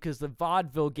fame, 'cause the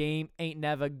vaudeville game ain't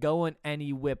never going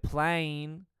anywhere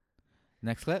plain.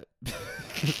 Next clip.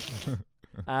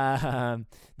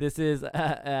 This is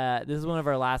one of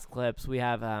our last clips. We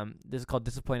have this is called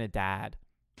Disappointed Dad,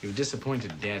 You've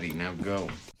disappointed Daddy, now go.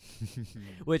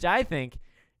 which I think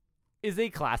is a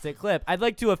classic clip. I'd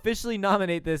like to officially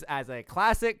nominate this as a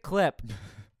classic clip.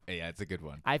 Yeah, it's a good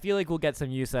one. I feel like we'll get some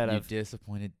use out You of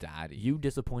disappointed daddy. You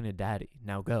disappointed daddy.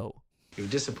 Now go. You've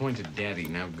disappointed Daddy,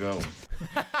 now go.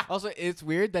 Also, it's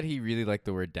weird that he really liked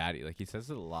the word daddy. Like, he says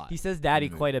it a lot. He says daddy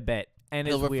Mhm. quite a bit, and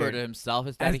He'll it's refer weird. to himself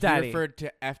as As daddy. daddy. He referred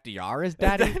to FDR as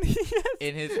daddy. Yes.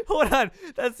 in his. Hold on,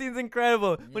 that seems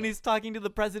incredible. When he's talking to the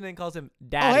president, and calls him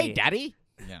daddy. Oh, hey, daddy.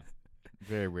 Yeah.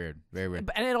 Very weird. Very weird.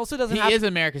 And it also doesn't. He is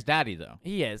America's daddy, though.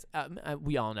 He is.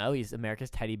 We all know he's America's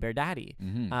teddy bear daddy.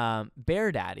 Mm-hmm.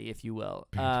 Bear daddy, if you will.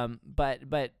 But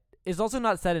it's also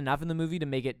not said enough in the movie to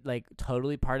make it like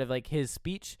totally part of like his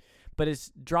speech, but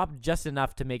it's dropped just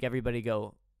enough to make everybody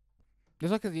go.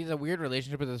 Just because he's a weird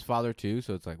relationship with his father too,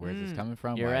 so it's like, where's this coming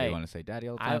from? you're Why do right. you want to say daddy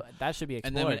all the time? That should be And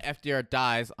explored. then when FDR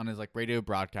dies on his like radio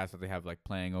broadcast that they have like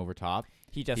playing over top,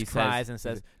 he just he cries says- and he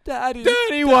says, says, "Daddy,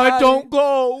 "Daddy, why don't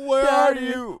go? Where are Daddy,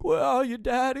 you?" Where are you,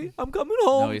 Daddy? I'm coming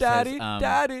home, he Daddy,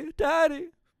 says, Daddy."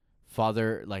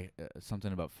 Father, like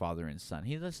something about father and son.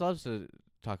 He just loves to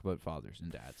talk about fathers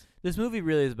and dads. This movie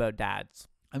really is about dads.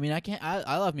 I mean,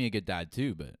 I love me a good dad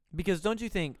too, but Because don't you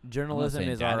think journalism saying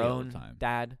is our daddy all the own time.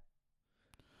 dad?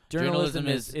 Journalism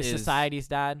is is- society's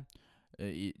dad.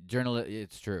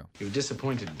 it's true. You've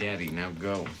disappointed Daddy, now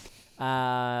go.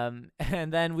 And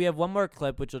then we have one more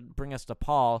clip, which will bring us to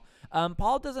Paul.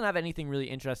 Paul doesn't have anything really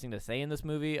interesting to say in this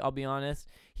movie, I'll be honest.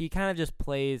 He kind of just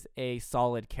plays a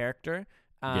solid character.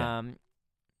 Yeah.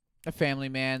 A family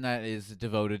man that is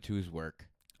devoted to his work.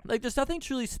 Like, there's nothing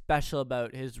truly special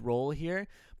about his role here,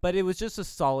 but it was just a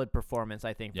solid performance,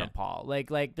 I think, Yeah. from Paul.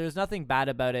 Like there's nothing bad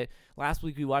about it. Last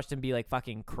week we watched him be like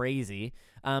fucking crazy,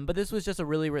 but this was just a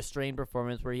really restrained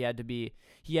performance where he had to be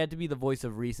the voice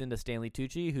of reason to Stanley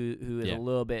Tucci, who is Yeah. a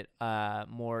little bit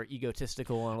more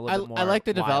egotistical and a little bit more. I like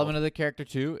the wild. development of the character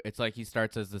too. It's like he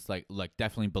starts as this like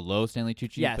definitely below Stanley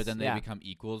Tucci, Yes, but then they yeah. become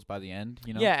equals by the end.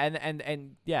 You know? Yeah,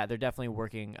 and yeah, they're definitely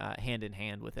working hand in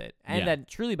hand with it. And Yeah. then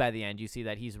truly by the end, you see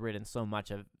that he's written so much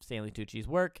of Stanley Tucci's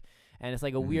work, and it's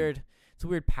like a weird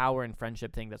power and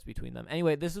friendship thing that's between them.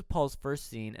 Anyway, this is Paul's first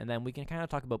scene, and then we can kind of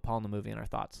talk about Paul in the movie and our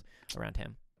thoughts around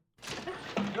him.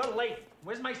 You're late.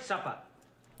 Where's my supper?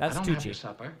 That's I don't have your Tucci.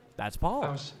 supper. That's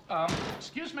Paul.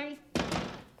 Excuse me.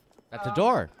 That's a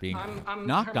door being I'm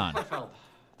knocked Herman on. Klefeld,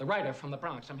 the writer from the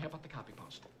Bronx. I'm here about the copy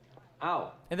post.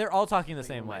 Oh. And they're all talking the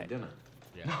same way. Dinner.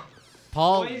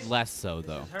 Paul Boys, less so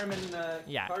though. Herman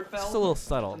Yeah, Kartfeld just a little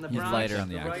subtle. from the He's Bronx, lighter on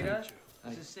the the accent. writer.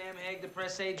 This is Sam Haig, the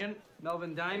press agent.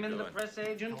 Melvin Diamond, the press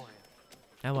agent.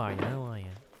 How are you?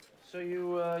 So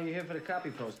you're here for the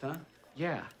copy post, huh?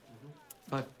 Yeah,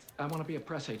 but I want to be a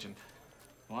press agent.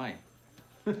 Why?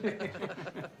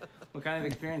 What kind of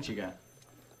experience you got?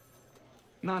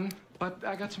 None, but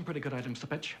I got some pretty good items to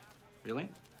pitch. Really?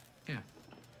 Yeah.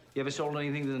 You ever sold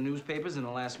anything to the newspapers in the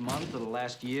last month or the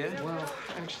last year? Well,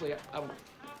 actually,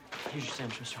 here's your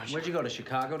sandwich, Mr. Rush. Where'd you go, to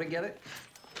Chicago to get it?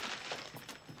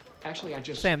 Actually, I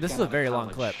just Sam, this got is a out of very long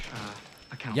college. clip.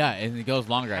 Accounting. Yeah, and it goes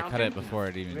longer. I cut it Accountant? before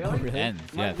it even Really? ends.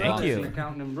 My Yeah, it's Thank long. you. brother's an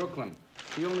accountant in Brooklyn.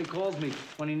 He only calls me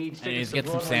when he needs And he tickets just to gets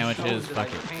some Broadway sandwiches, shows that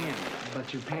fuck I it. pan.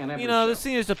 But you're paying every You know, show. the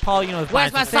scene is just Paul, Where's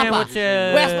buying my some supper? sandwiches.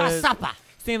 Where's my supper?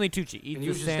 Stanley Tucci eats And the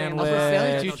use your sandwich. sandwich.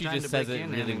 Stanley no Tucci time just to says break it in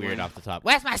really anyway. weird off the top.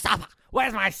 Where's my supper?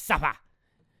 Where's my supper?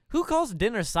 Who calls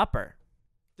dinner supper?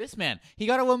 This man, he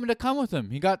got a woman to come with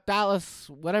him. He got Dallas,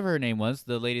 whatever her name was,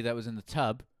 the lady that was in the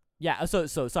tub. Yeah, so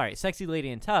sorry. Sexy lady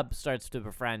in tub starts to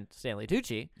befriend Stanley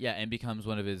Tucci. Yeah, and becomes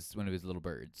one of his little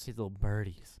birds. His little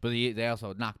birdies. But they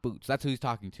also knock boots. That's who he's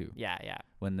talking to. Yeah.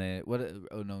 When they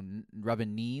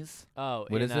rubbing knees. Oh,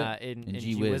 What in, is it? In In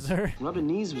G G-Wiz. Wizard. Rubbing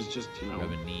knees was just,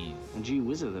 Rubbing knees. a gee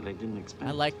whizzer that I didn't expect.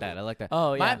 I like that.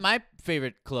 Oh, yeah. My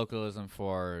favorite colloquialism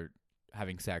for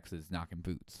having sex is knocking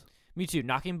boots. Me too.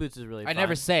 Knocking boots is really fun. I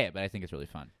never say it, but I think it's really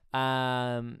fun.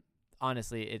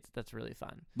 Honestly, that's really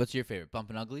fun. What's your favorite?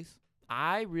 Bumping uglies?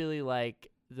 I really like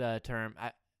the term.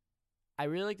 I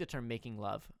really like the term making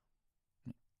love.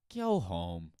 Go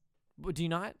home. Do you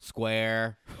not?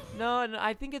 Square. No,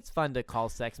 I think it's fun to call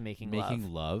sex making love.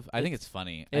 Making love. I think it's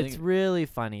funny. I It's think really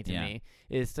funny to Yeah. me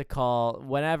is to call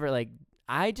whenever, like,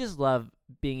 I just love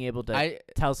being able to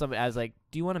tell somebody, I was like,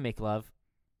 do you want to make love?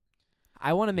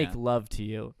 I want to make Yeah. love to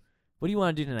you. What do you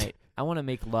want to do tonight? I want to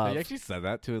make love. Have you actually said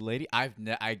that to a lady?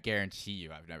 I guarantee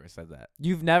you I've never said that.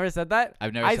 You've never said that?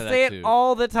 I've never I said say that it to,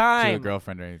 all the to a time.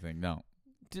 girlfriend or anything. No.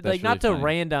 To, That's like, not really to funny.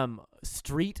 random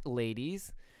street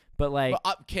ladies, but like,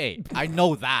 Well, okay, I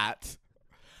know that.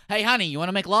 Hey, honey, you want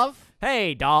to make love?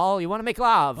 hey, doll, you want to make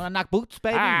love? Want to knock boots,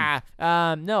 baby?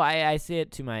 No, I say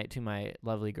it to my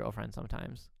lovely girlfriend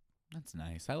sometimes. That's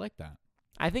nice. I like that.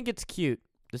 I think it's cute.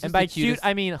 This And is by the cute, cutest.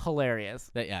 I mean hilarious.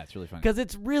 Yeah, it's really funny. Because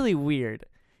it's really weird.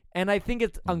 And I think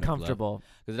it's Wanna make love. uncomfortable.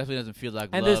 Because it definitely doesn't feel like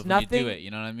And love there's when you do nothing- it.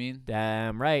 You know what I mean?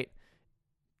 Damn right.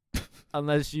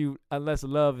 unless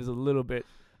love is a little bit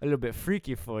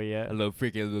freaky for you. A little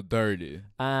freaky, a little dirty.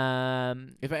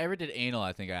 Um, If I ever did anal,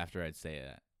 I think after I'd say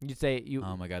that. you say you.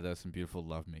 Oh my god, that was some beautiful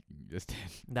love making you just did.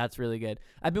 That's really good.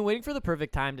 I've been waiting for the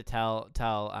perfect time to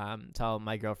tell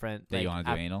my girlfriend That you like, want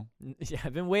to do anal? Yeah,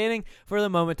 I've been waiting for the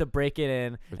moment to break it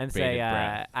in With and bated say,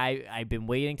 breath. I've been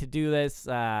waiting to do this.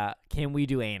 Can we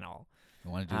do anal? I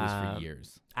want to do this for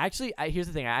years. Actually, here's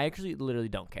the thing. I actually literally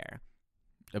don't care.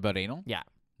 About anal? Yeah.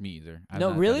 Me either. I'm No,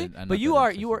 not really? that I'm But not you that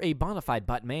are interested. a bona fide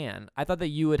butt man. I thought that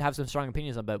you would have some strong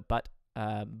opinions about butt,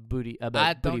 booty, about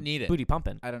I don't booty, need it. booty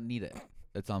pumping. I don't need it.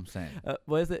 That's all I'm saying.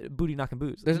 What is it? Booty knocking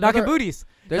boots. There's knocking another- booties.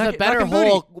 There's Knock- a better knocking booty.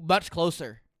 hole much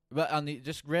closer, but on the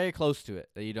just very close to it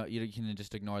that you can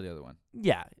just ignore the other one.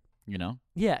 Yeah, You know,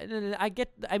 yeah. No, I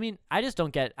get. I mean, I just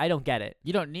don't get. I don't get it.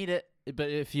 you don't need it, but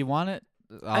if you want it,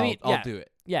 I'll yeah. do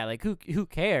it. Yeah, like who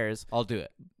cares? I'll do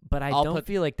it. But I I'll don't put-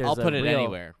 feel like there's. I'll a put it real-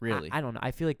 anywhere, really. I don't know.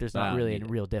 I feel like there's But I not don't really a need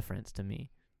it. real difference to me.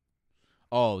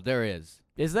 Oh, there is.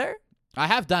 Is there? I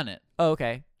have done it. Oh,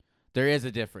 okay. There is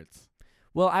a difference.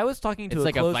 Well, I was talking to It's a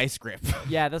like close. a vice grip.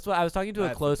 Yeah, that's what I was talking to a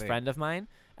That's the close thing. friend of mine,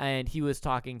 and he was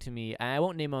talking to me. And I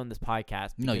won't name him on this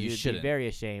podcast. No, because you he would shouldn't. Be very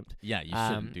ashamed. Yeah, you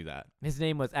Um, shouldn't do that. His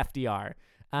name was FDR.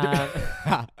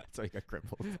 That's why you got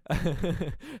crippled.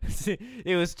 See,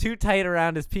 it was too tight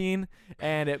around his peen,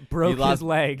 and it broke lost his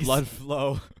legs. Blood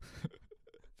flow.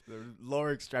 The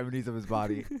lower extremities of his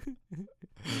body.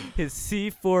 his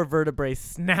C4 vertebrae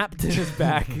snapped in his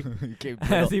back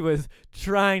as he was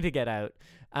trying to get out.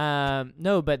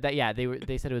 No, but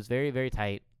they said it was very, very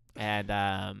tight, and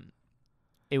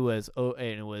it was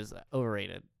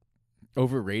overrated.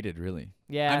 Overrated, really.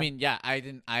 Yeah. I mean, yeah,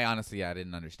 I honestly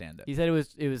didn't understand it. He said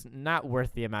it was not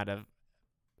worth the amount of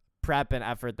prep and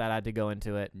effort that had to go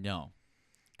into it. No.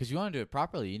 Because you want to do it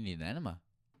properly, you need an enema.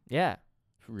 Yeah.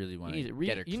 If you really want You to need,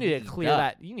 get her you need to clear up.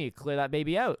 that. You need to clear that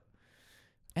baby out.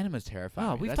 Enema's terrifying.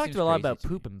 Oh, me. we've That talked seems a lot crazy about to me.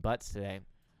 poop and butts today.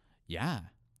 Yeah.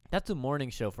 That's a morning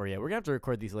show for you. We're gonna have to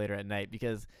record these later at night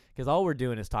because all we're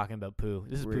doing is talking about poo.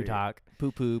 This is poo talk.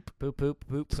 Poop. Poop.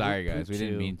 Sorry, poop, guys. We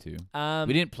didn't chew. mean to.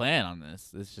 We didn't plan on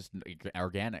this. It's just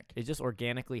organic. It just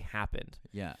organically happened.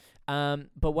 Yeah.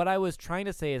 But what I was trying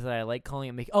to say is that I like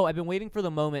calling it I've been waiting for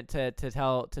the moment to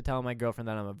tell my girlfriend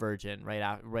that I'm a virgin right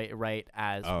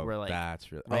as we're like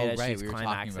that's really. right oh, as right. she's We were talking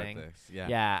climaxing. about this. Yeah.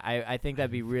 Yeah, I think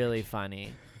that'd be really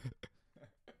funny.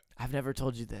 I've never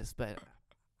told you this, but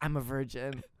I'm a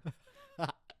virgin.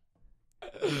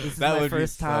 This is That my would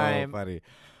first be time. so funny.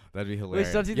 That'd be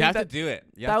hilarious. don't you you think have that- to do it.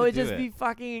 You That have to would do just it. be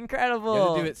fucking incredible. You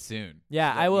have to do it soon.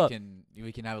 Yeah, so I that will.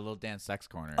 We can have a little dance sex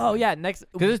corner. Oh yeah, next.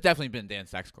 Because it's definitely been dance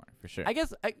sex corner for sure. I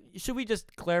guess should we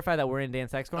just clarify that we're in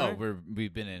Dance Sex Corner? Oh,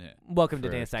 we've been in it. Welcome to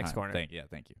for Dance Sex time. Corner. Thank you.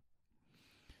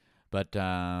 But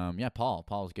yeah,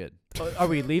 Paul's good. Are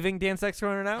we leaving Dance Sex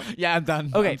Corner now? Yeah, I'm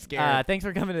done. Okay. I'm scared. Thanks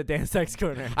for coming to Dance Sex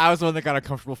Corner. I was the one that got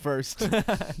uncomfortable first.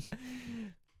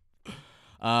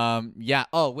 Yeah.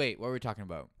 Oh wait, what were we talking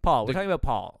about? Paul. We're talking about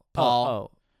Paul. Paul.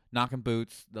 Oh. Knocking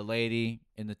boots. The lady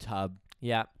in the tub.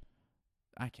 Yeah.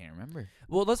 I can't remember.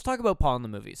 Well, let's talk about Paul in the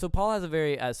movie. So Paul has a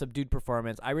very subdued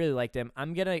performance. I really liked him.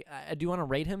 I'm gonna. Do you want to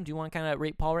rate him? Do you want to kind of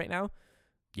rate Paul right now?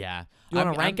 Yeah. Do you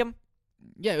want to rank him?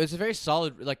 Yeah, it was a very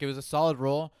solid. Like it was a solid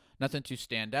role. Nothing to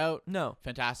stand out. No.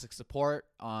 Fantastic support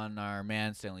on our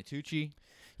man Stanley Tucci.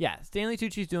 Yeah, Stanley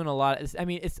Tucci's doing a lot. I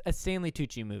mean, it's a Stanley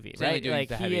Tucci movie, Stanley right? doing Like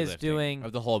the he heavy is lifting doing.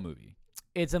 of the whole movie,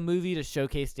 It's a movie to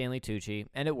showcase Stanley Tucci,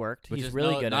 and it worked. which He's is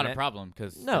really good not at a it. problem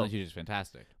because No. Stanley Tucci is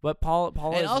fantastic. But Paul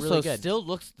And is also really good. still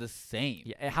looks the same.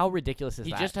 Yeah, how ridiculous is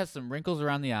He that? just has some wrinkles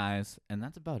around the eyes, and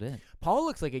that's about it. Paul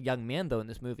looks like a young man though in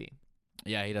this movie.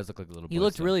 Yeah, he does look like a little boy. He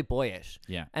looked still. really boyish.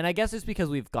 Yeah. And I guess it's because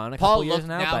we've gone a Paul couple years looks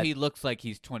now. But he looks like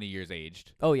he's 20 years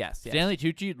aged. oh yes, yes. Stanley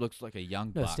Tucci looks like a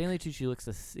young No, buck. Stanley Tucci looks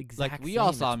the exact like we same.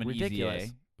 all saw It's him in ridiculous.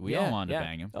 Easy A. We all wanted yeah. to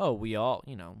bang him. Oh, we all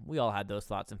had those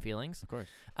thoughts and feelings. Of course.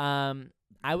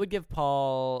 I would give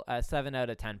Paul 7 out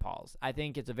of 10 Pauls. I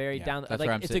think it's a very Yeah, down. that's like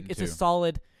where I'm it's sitting, a too.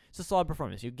 solid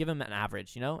performance. You give him an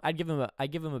average. You know, I'd give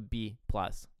him a B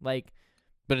plus. Like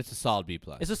But it's a solid B+.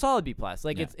 it's a solid B plus.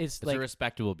 Like Yeah. it's It's like a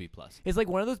respectable B+. it's like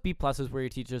one of those B pluses where your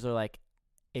teachers are like,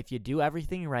 if you do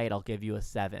everything right, I'll give you a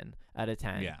 7 out of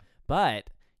 10. Yeah. But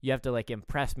you have to like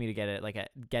impress me to get it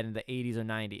get in the 80s or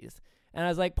 90s. And I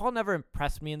was like, Paul never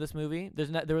impressed me in this movie.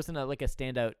 There wasn't a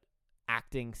standout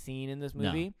acting scene in this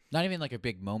movie. No. Not even like a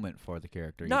big moment for the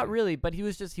character. Not either. really, but he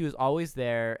was always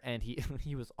there, and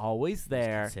he was always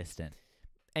there, Consistent.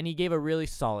 and he gave a really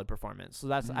solid performance. So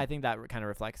that's Mhm. I think that kind of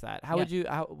reflects that. How Yeah. would you?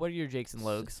 What are your Jakes and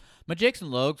Logs? My Jakes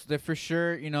and Logs, they're for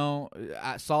sure,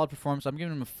 solid performance. I'm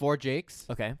giving them 4 Jakes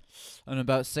Okay, and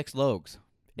about 6 Logs.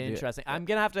 interesting. I'm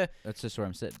gonna have to. That's just where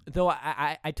I'm sitting. Though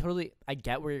I totally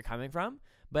get where you're coming from,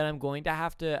 but I'm going to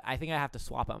have to. I think I have to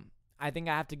swap them. I think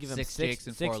I have to give him 6 Jakes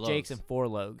and 6 4 Jakes Logs. and 4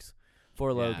 Logs,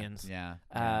 4 Logans. Yeah.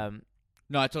 Um,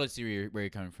 No, I totally see where you're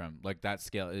coming from. Like that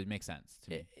scale, it makes sense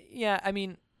to me. yeah. I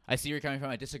mean, I see where you're coming from.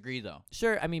 I disagree though.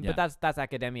 sure. I mean, Yeah. but that's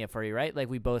academia for you, right? Like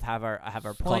we both have our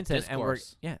It's points, called and we're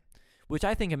discourse. which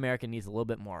I think America needs a little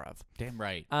bit more of. Damn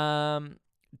right.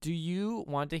 Do you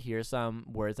want to hear some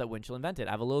words that Winchell invented?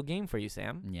 I have a little game for you,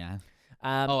 Sam. Yeah.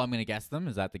 Um, Oh, I'm gonna guess them.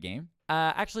 Is that the game?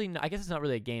 Actually, no, I guess it's not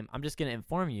really a game. I'm just gonna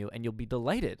inform you, and you'll be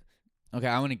delighted. Okay,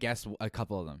 I want to guess a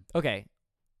couple of them. Okay,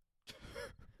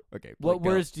 Okay. what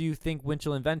words do you think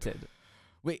Winchell invented?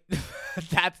 Wait,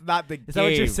 that's not the game. Is that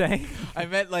what you're saying? I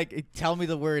meant like tell me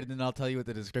the word and then I'll tell you what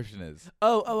the description is.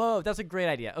 Oh, that's a great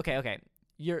idea. Okay.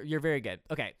 You're very good.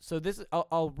 Okay, so this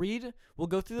I'll read. We'll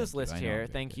go through this Thank you. list I know here. I'm very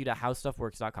Thank good. you to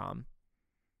howstuffworks.com.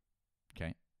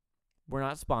 Okay. We're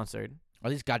not sponsored. Are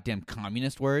these goddamn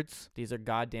communist words? These are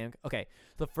goddamn. Okay,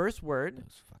 the first word,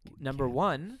 Those fucking number cannons.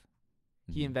 1,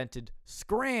 he Mhm. invented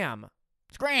scram.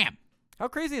 Scram. How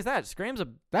crazy is that? Scram's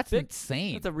That's Big-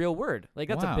 insane. That's a real word. Like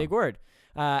that's a Wow. big word,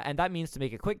 and that means to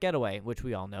make a quick getaway, which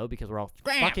we all know because we're all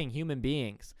Scram! fucking human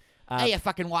beings. Hey, you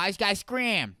fucking wise guy,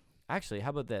 scram. Actually, how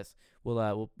about this?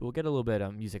 We'll get a little bit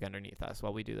of music underneath us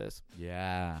while we do this.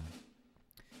 Yeah.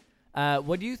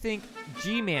 What do you think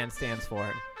G-Man stands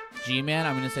for? G-Man,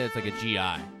 I'm going to say it's like a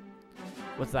GI.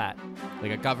 What's that?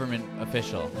 Like a government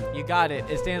official. You got it.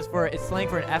 It's slang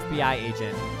for an FBI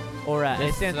agent. Or it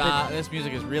This, stands for... this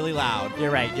music is really loud.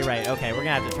 You're right. Okay, we're going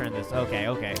to have to turn this.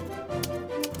 Okay.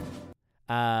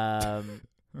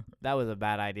 That was a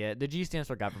bad idea. The G stands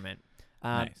for government.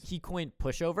 Nice. He coined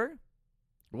pushover.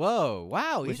 Whoa,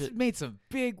 wow, Which he's is- made some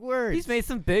big words. He's made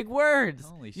some big words.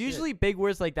 Holy shit. Usually big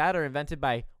words like that are invented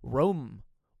by Rome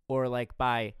or like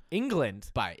by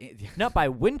England, not by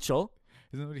Winchell.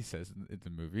 Isn't that what he says in the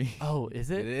movie? Oh,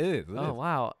 is it? It is. Oh,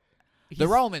 wow. The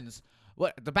Romans,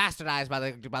 the bastardized by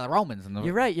the Romans. And the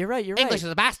You're right. English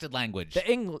is a bastard language.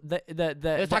 The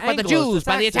Let's talk Anglos, about the Jews,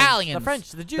 by the Saxons, Italians, the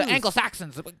French, the Jews, the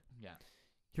Anglo-Saxons. Yeah.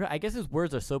 You're right. I guess his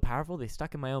words are so powerful they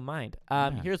stuck in my own mind.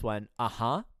 Here's one.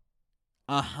 Uh-huh.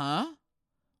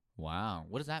 Wow.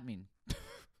 What does that mean?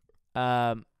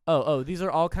 These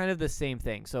are all kind of the same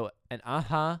thing. So an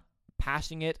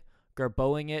passing it,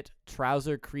 garboing it,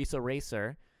 trouser crease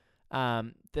eraser.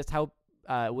 That's how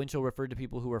Winchell referred to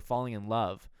people who were falling in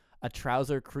love. A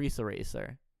trouser crease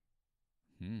eraser.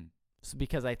 So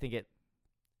because I think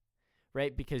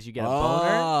because you get a boner.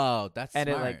 Oh, that's and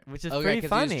smart. which is pretty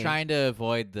funny. He was trying to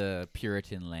avoid the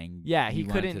Puritan language. Yeah, he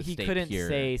wanted couldn't. to He stay couldn't pure.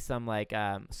 say some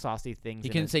saucy things. He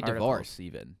in couldn't his say articles. divorce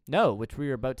even. No, which we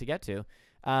were about to get to.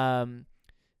 Talking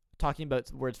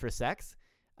about words for sex,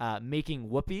 making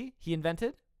whoopee he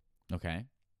invented, Okay.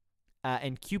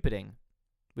 and cupiding,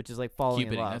 which is like falling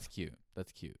in love. That's cute.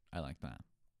 That's cute. I like that.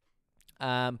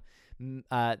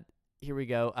 Here we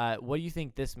go. What do you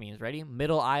think this means? Ready?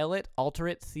 Middle eyelet,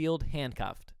 alterate, sealed,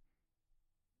 handcuffed.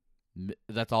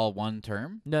 That's all one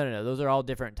term? No. Those are all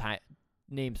different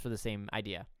names for the same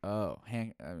idea. Oh,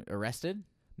 arrested?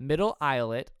 Middle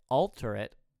eyelet,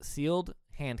 alterate, sealed,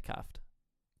 handcuffed.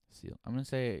 Seal. I'm going to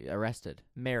say arrested.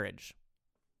 Marriage.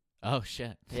 Oh,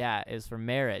 shit. Yeah, is for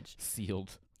marriage.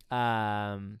 Sealed.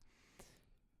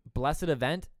 Blessed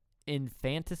event,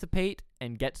 infanticipate,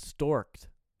 and get storked.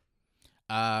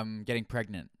 Getting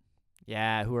pregnant.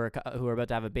 Yeah, who are about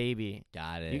to have a baby.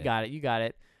 Got it. You got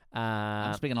it.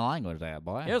 I'm speaking a language there,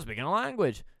 boy. You're speaking a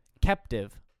language.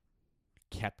 Captive.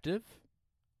 Captive?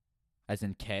 As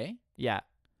in K? Yeah.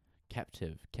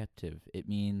 Captive. It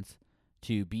means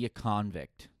to be a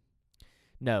convict.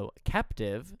 No,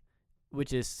 captive,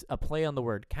 which is a play on the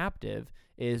word captive,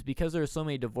 is because there are so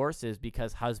many divorces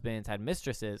because husbands had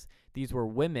mistresses. These were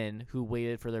women who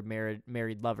waited for their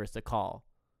married lovers to call.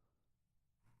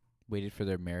 Waited for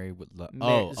their married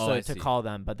to call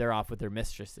them, but they're off with their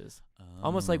mistresses.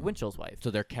 Almost like Winchell's wife.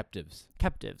 So they're captives.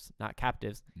 Captives, not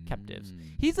captives. Captives.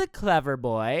 He's a clever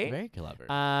boy. Very clever.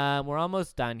 We're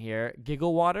almost done here.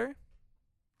 Giggle water.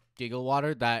 Giggle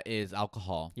water, that is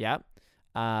alcohol. Yep.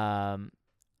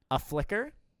 A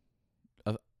flicker.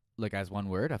 Like as one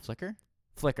word, a flicker?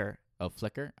 Flicker. Oh,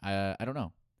 flicker? I don't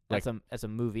know. That's a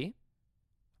movie.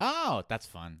 Oh, that's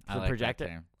fun. I like projector. that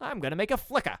term. I'm gonna make a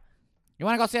flicker. You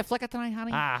want to go see a flicker tonight,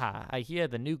 honey? I hear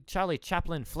the new Charlie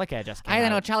Chaplin flicker just came I out. don't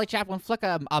know, Charlie Chaplin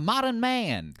flicker, a modern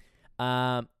man.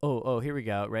 Here we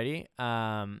go. Ready?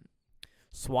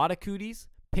 Swatacooties,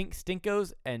 pink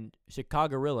stinkos, and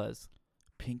Chicagorillas.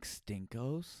 Pink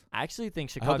stinkos? I actually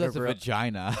think I hope that's a Chicagorillas.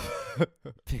 vagina.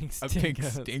 Pink A pink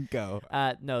stinkos.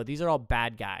 stinko. No, these are all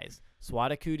bad guys.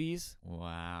 Swatacooties,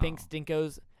 Wow. pink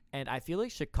stinkos, and I feel like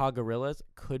Chicagorillas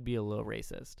could be a little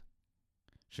racist.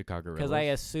 Chicago Because I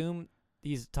assume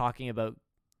he's talking about,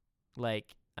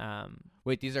 like,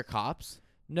 Wait, these are cops?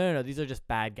 No, these are just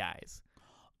bad guys.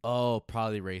 Oh,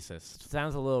 probably racist.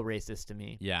 Sounds a little racist to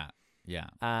me. Yeah.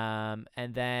 And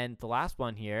then the last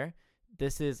one here,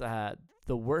 this is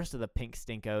the worst of the pink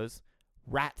stinkos,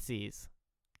 ratsies.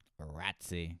 A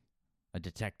ratsy. A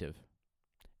detective.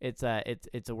 It's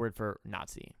a word for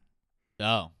Nazi.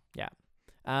 Oh. Yeah.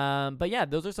 But yeah,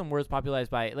 those are some words popularized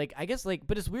by, like, I guess, like,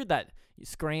 but it's weird that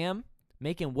scram,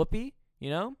 making whoopee, you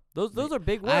know, those are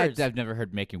big words. I've never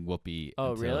heard making whoopee.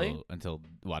 Really? Until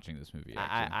watching this movie.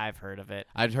 I've heard of it.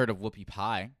 I've heard of whoopie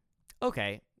pie.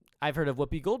 Okay, I've heard of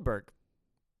Whoopi Goldberg.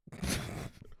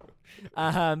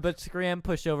 But scram,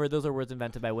 pushover, those are words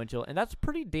invented by Winchell, and that's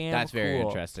pretty damn That's very cool.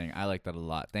 interesting. I like that a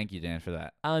lot. Thank you, Dan, for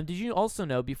that. Did you also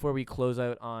know, before we close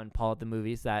out on Paul at the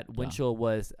Movies, that Winchell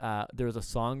was there was a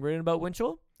song written about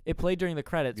Winchell? It played during the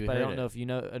credits, but I don't know if you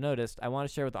noticed. I want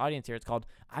to share with the audience here. It's called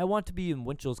 "I Want to Be in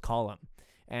Winchell's Column,"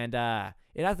 and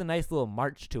it has a nice little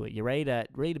march to it. You ready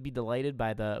to be delighted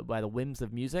by the whims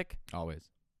of music? Always.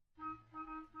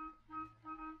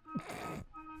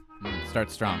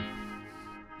 Start strong.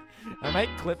 I might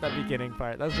clip that beginning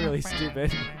part. That's really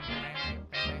stupid.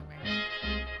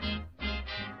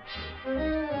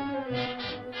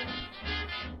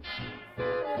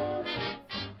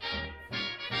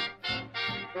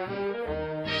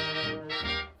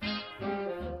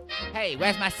 Hey,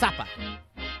 where's my supper?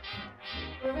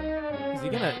 Is he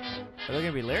gonna? Are there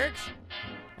gonna be lyrics?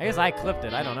 I guess I clipped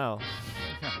it. I don't know.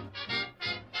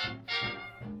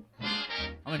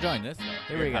 I'm enjoying this.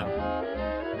 Here we go.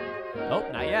 Oh,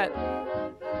 not yet.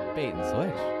 Bait and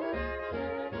switch.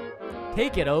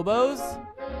 Take it, oboes. Is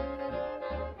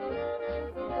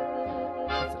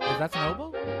that an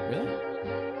oboe?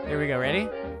 Really? Here we go. Ready?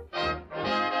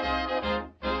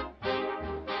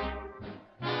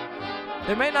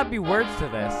 There might not be words to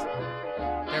this.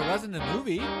 There was in the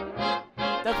movie.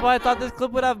 That's why I thought this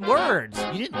clip would have words.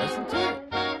 You didn't listen to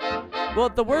it? Well,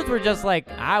 the words were just like,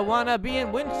 I wanna be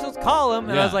in Winchell's column.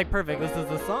 And I was Yeah. like, perfect, this is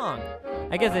the song.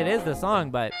 I guess it is the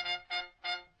song, but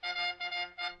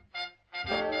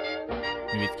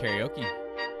Maybe it's karaoke.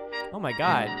 oh my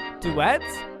god. Duets?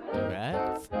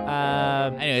 Duets?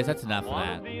 Anyways, that's enough of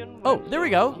that. Oh, there we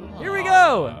go. Here we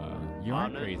go. You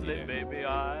aren't crazy there. Baby,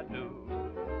 I do.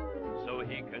 So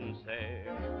he can say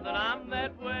that I'm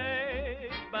that way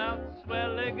about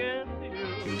swelling into you.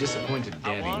 You're disappointed,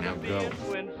 Daddy. Now go.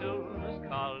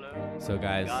 So,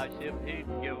 guys, Gosh, if he'd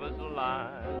give us a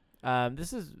line.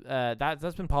 This is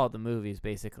that's been Paul at the movies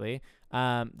basically.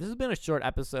 This has been a short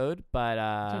episode, but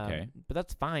It's okay. But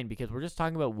that's fine because we're just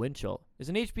talking about Winchell. It's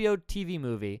an HBO TV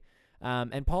movie,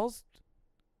 and Paul's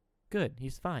good.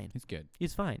 He's fine. he's good.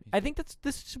 He's fine. I think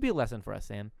this should be a lesson for us,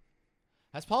 Sam.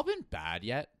 Has Paul been bad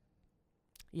yet?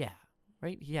 Yeah,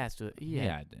 right. He has to.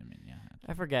 Yeah. I mean, yeah.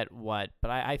 I forget what, but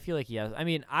I feel like he has. I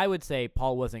mean, I would say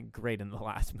Paul wasn't great in the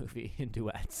last movie in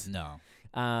Duets. No.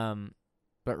 Um,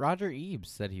 But Roger Ebert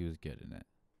said he was good in it.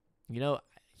 you know,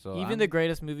 So even the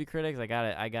greatest movie critics, I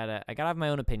gotta have my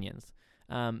own opinions.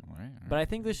 All right. But I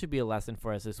think this should be a lesson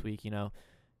for us this week. You know,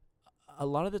 a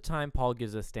lot of the time Paul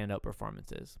gives us standout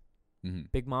performances. Mm-hmm.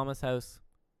 Big Mama's House,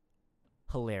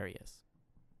 hilarious.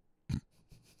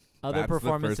 Other That's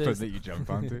performances. the first one that you jumped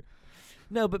onto.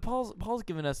 No, but Paul's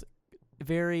given us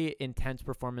very intense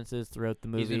performances throughout the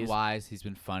movies. He's been wise. He's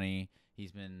been funny.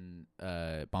 He's been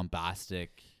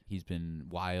bombastic. He's been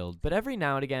wild. But every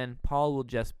now and again, Paul will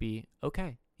just be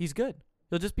okay. He's good.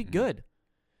 He'll just be good.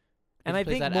 And I He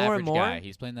plays think that more and average more, guy.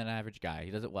 He's playing that average guy.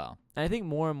 He does it well. and I think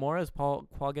more and more as Paul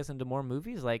gets into more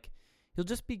movies, like he'll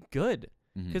just be good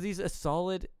Mhm. because he's a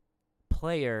solid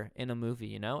player in a movie,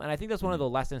 you know. And I think that's one of the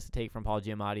lessons to take from Paul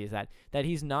Giamatti is that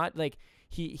he's not like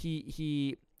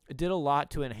he did a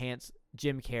lot to enhance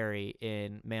Jim Carrey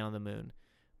in Man on the Moon,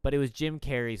 but it was Jim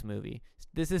Carrey's movie.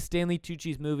 This is Stanley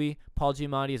Tucci's movie. Paul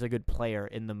Giamatti is a good player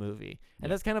in the movie.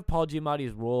 And that's kind of Paul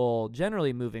Giamatti's role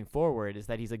generally moving forward is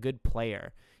that he's a good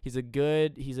player. He's a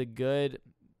good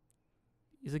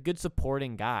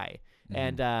supporting guy. Mhm.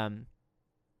 And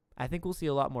I think we'll see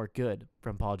a lot more good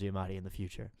from Paul Giamatti in the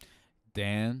future.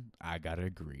 Dan, I gotta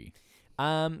agree.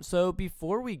 So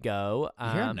before we go, You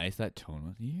hear how nice that tone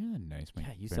was? You hear how nice my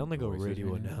yeah, you friend sound like a voice is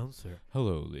radio right now? announcer.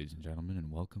 Hello, ladies and gentlemen,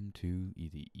 and welcome to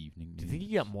the evening Do you think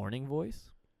news. you got morning voice?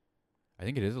 I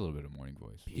think it is a little bit of morning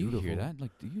voice. Do you hear Beautiful. that?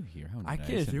 Like, do you hear how I nice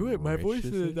can't and do it. My rich voice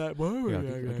this isn't that morning. Yeah,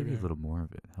 I'll give you a little more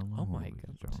of it. Hello. Oh my ladies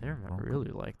and god, gentlemen. Sam, I Welcome.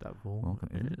 really like that voice. Welcome.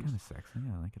 Isn't it kind of sexy?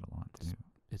 I like it a lot too.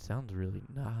 It sounds really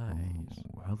nice.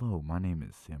 Oh, hello, my name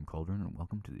is Sam Cauldron, and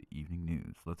welcome to the evening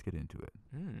news. Let's get into it.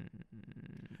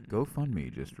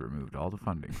 GoFundMe just removed all the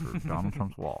funding for Donald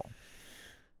Trump's wall.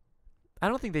 I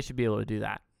don't think they should be able to do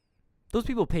that. Those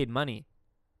people paid money.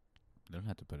 They don't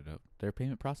have to put it up. They're a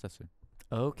payment processor.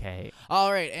 Okay.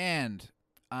 All right, and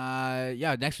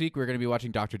next week we're gonna be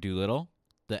watching Dr. Dolittle,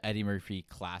 the Eddie Murphy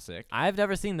classic. I've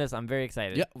never seen this. I'm very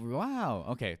excited. Yeah. Wow.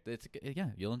 Okay.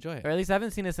 You'll enjoy it. Or at least I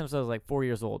haven't seen it since I was like 4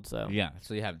 years old. So Yeah.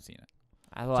 So you haven't seen it.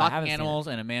 I Talking haven't seen it. animals,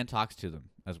 and a man talks to them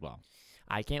as well.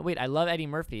 I can't wait. I love Eddie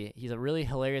Murphy. He's a really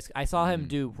hilarious. I saw him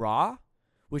do Raw,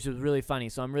 which was really funny.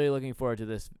 So I'm really looking forward to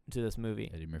this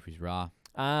movie. Eddie Murphy's Raw.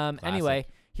 Anyway,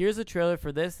 here's a trailer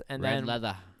for this, and Red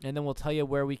leather. and then we'll tell you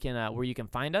where you can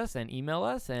find us and email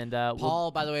us. And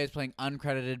Paul, by the way, is playing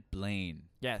uncredited Blaine.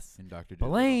 Yes, in Dr. Dolittle.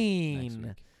 Blaine.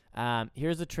 Next week.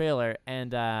 Here's a trailer,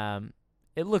 and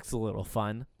it looks a little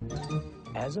fun.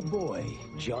 As a boy,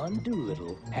 John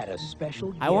Dolittle had a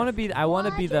special gift. I want to be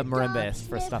the marimbist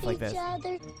for stuff like this. On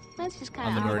the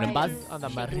marimbas? On the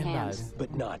marimbas.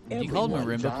 But not Do you call a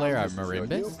everyone. marimba player a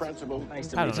marimbist? I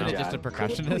don't Isn't know. it just a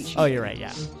percussionist? Oh, you're right.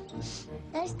 Yeah.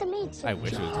 Nice to meet you. I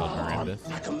wish it was called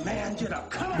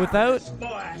marimbist. Without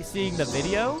seeing the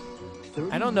video,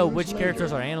 I don't know which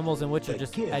characters are animals and which are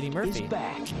just Eddie Murphy.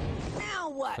 Now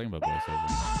what? Talking about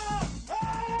voiceover.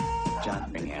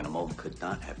 John Bing Animal could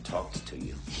not have talked to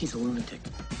you. He's a lunatic.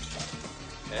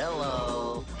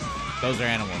 Hello. Those are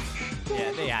animals.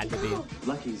 Yeah, they had to be.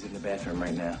 Lucky's in the bathroom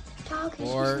right now.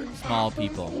 Or small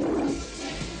people.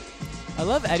 I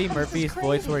love Eddie Murphy's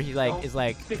voice where he like is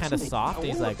like kind of soft.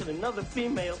 He's like, another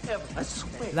female ever. I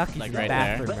swear. Lucky's Like in the right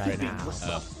bathroom there. right now. What's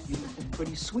up? You looking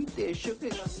pretty sweet there, sugar.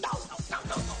 Hey,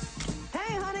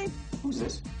 honey. Who's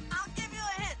this? I'll give you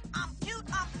a hint. I'm cute,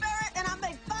 I'm ferret, and I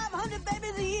make 500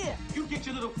 babies a year. You get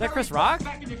your little Is that Chris Rock?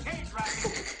 back in your cage,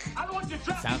 right? I don't want you to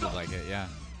drop Sounded like it, yeah.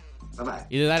 Bye-bye.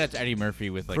 Either that or it's Eddie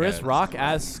Murphy with like Chris a, Rock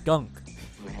as Skunk.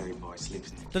 Harry boy sleeps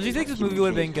in the Don't you think this movie would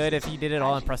have been good if he did it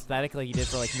all in prosthetic like he did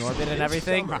for like Norbit and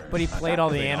everything, but he played all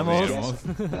the animals?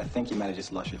 But I think you might have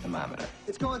just lost your thermometer.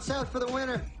 It's going south for the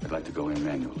winter. I'd like to go in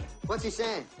manually. What's he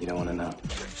saying? You don't want to know.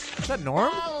 Is that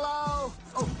Norm? Hello.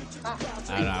 Oh, I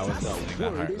don't know, I wasn't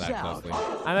listening that closely.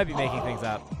 I might be making things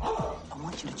up. I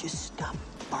want you to just stop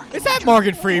barking. Is that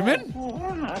Morgan Freeman?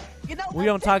 We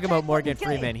don't talk about Morgan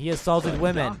Freeman. He assaulted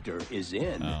women. Doctor is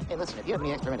in. Oh. Hey, listen, if you have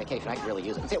any extra medication, I could really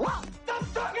use it. Say, wow. Stop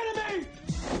talking to me!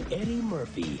 Eddie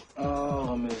Murphy.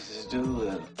 Oh, Mrs.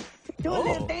 Doolittle. Do a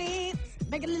little dance,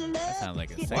 make a little love. That sounds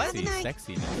like a Get sexy, tonight.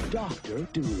 sexy name. Dr.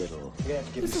 Doolittle. You have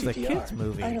to give This is a kids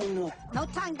movie. I don't know. No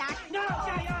tongue, doc. No, Oh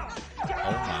my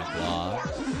god.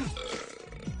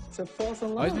 It's a false I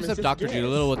alarm. always mix up Mrs. Dr. Yes.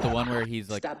 Doolittle with the one where he's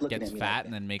like Stop looking gets at me fat like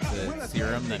and then makes a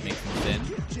serum that makes him thin.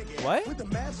 What?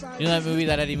 You know that movie,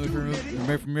 that Eddie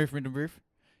Murphy? You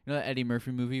know that Eddie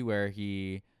Murphy movie where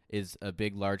he is a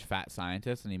big, large, fat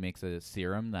scientist and he makes a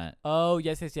serum that Oh,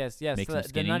 yes. makes The, him the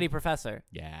skinny? Nutty Professor.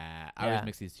 Yeah, I Yeah. always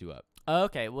mix these two up.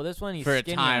 Okay, well this one he's For a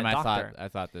skinny time, and a I doctor.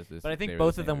 thought this is. But I think they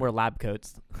both the of them same. were lab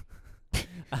coats.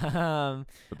 They're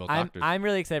both doctors. I'm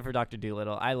really excited for Dr.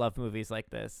 Doolittle. I love movies like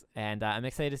this, and I'm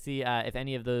excited to see if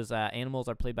any of those animals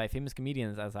are played by famous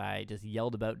comedians, as I just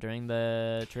yelled about during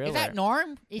the trailer. Is that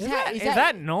Norm? Is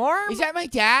that Norm? Is that my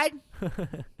dad? Norm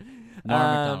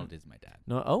Macdonald is my dad.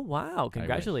 No. Oh wow!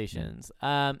 Congratulations.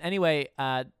 Anyway,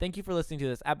 thank you for listening to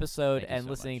this episode Thank you and so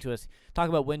listening much. to us talk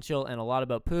about Winchell and a lot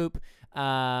about poop.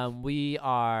 We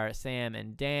are Sam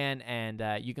and Dan,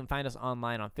 and you can find us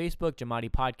online on Facebook,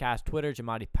 Jamadi Podcast, Twitter,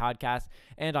 Jamadi Podcast,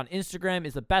 and on Instagram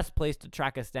is the best place to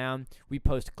track us down. We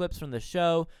post clips from the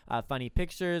show, funny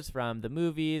pictures from the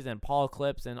movies, and Paul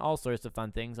clips, and all sorts of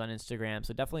fun things on Instagram.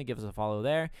 So definitely give us a follow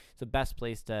there. It's the best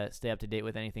place to stay up to date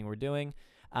with anything we're doing.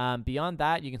 Beyond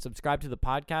that, you can subscribe to the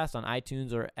podcast on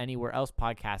iTunes or anywhere else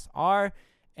podcasts are.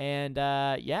 And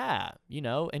yeah,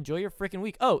 enjoy your freaking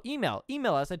week. Oh, email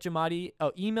us at Jamadi.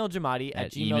 Oh, email Jamadi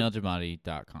at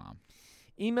emailjamadi.com.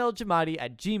 Email Jamadi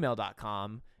at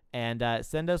gmail.com and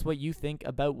send us what you think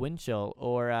about Winchell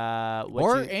or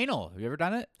anal. Have you ever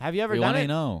done it? Have you ever we done wanna it?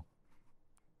 know.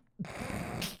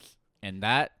 And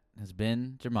that has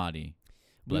been Jamadi.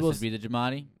 Blessed be the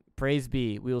Jamadi. Praise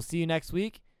be. We will see you next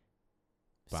week.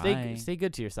 Bye. Stay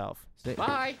good to yourself.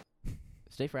 Bye.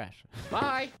 Stay fresh.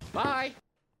 Bye. Bye.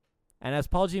 And as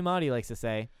Paul Giamatti likes to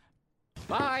say,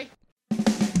 Bye.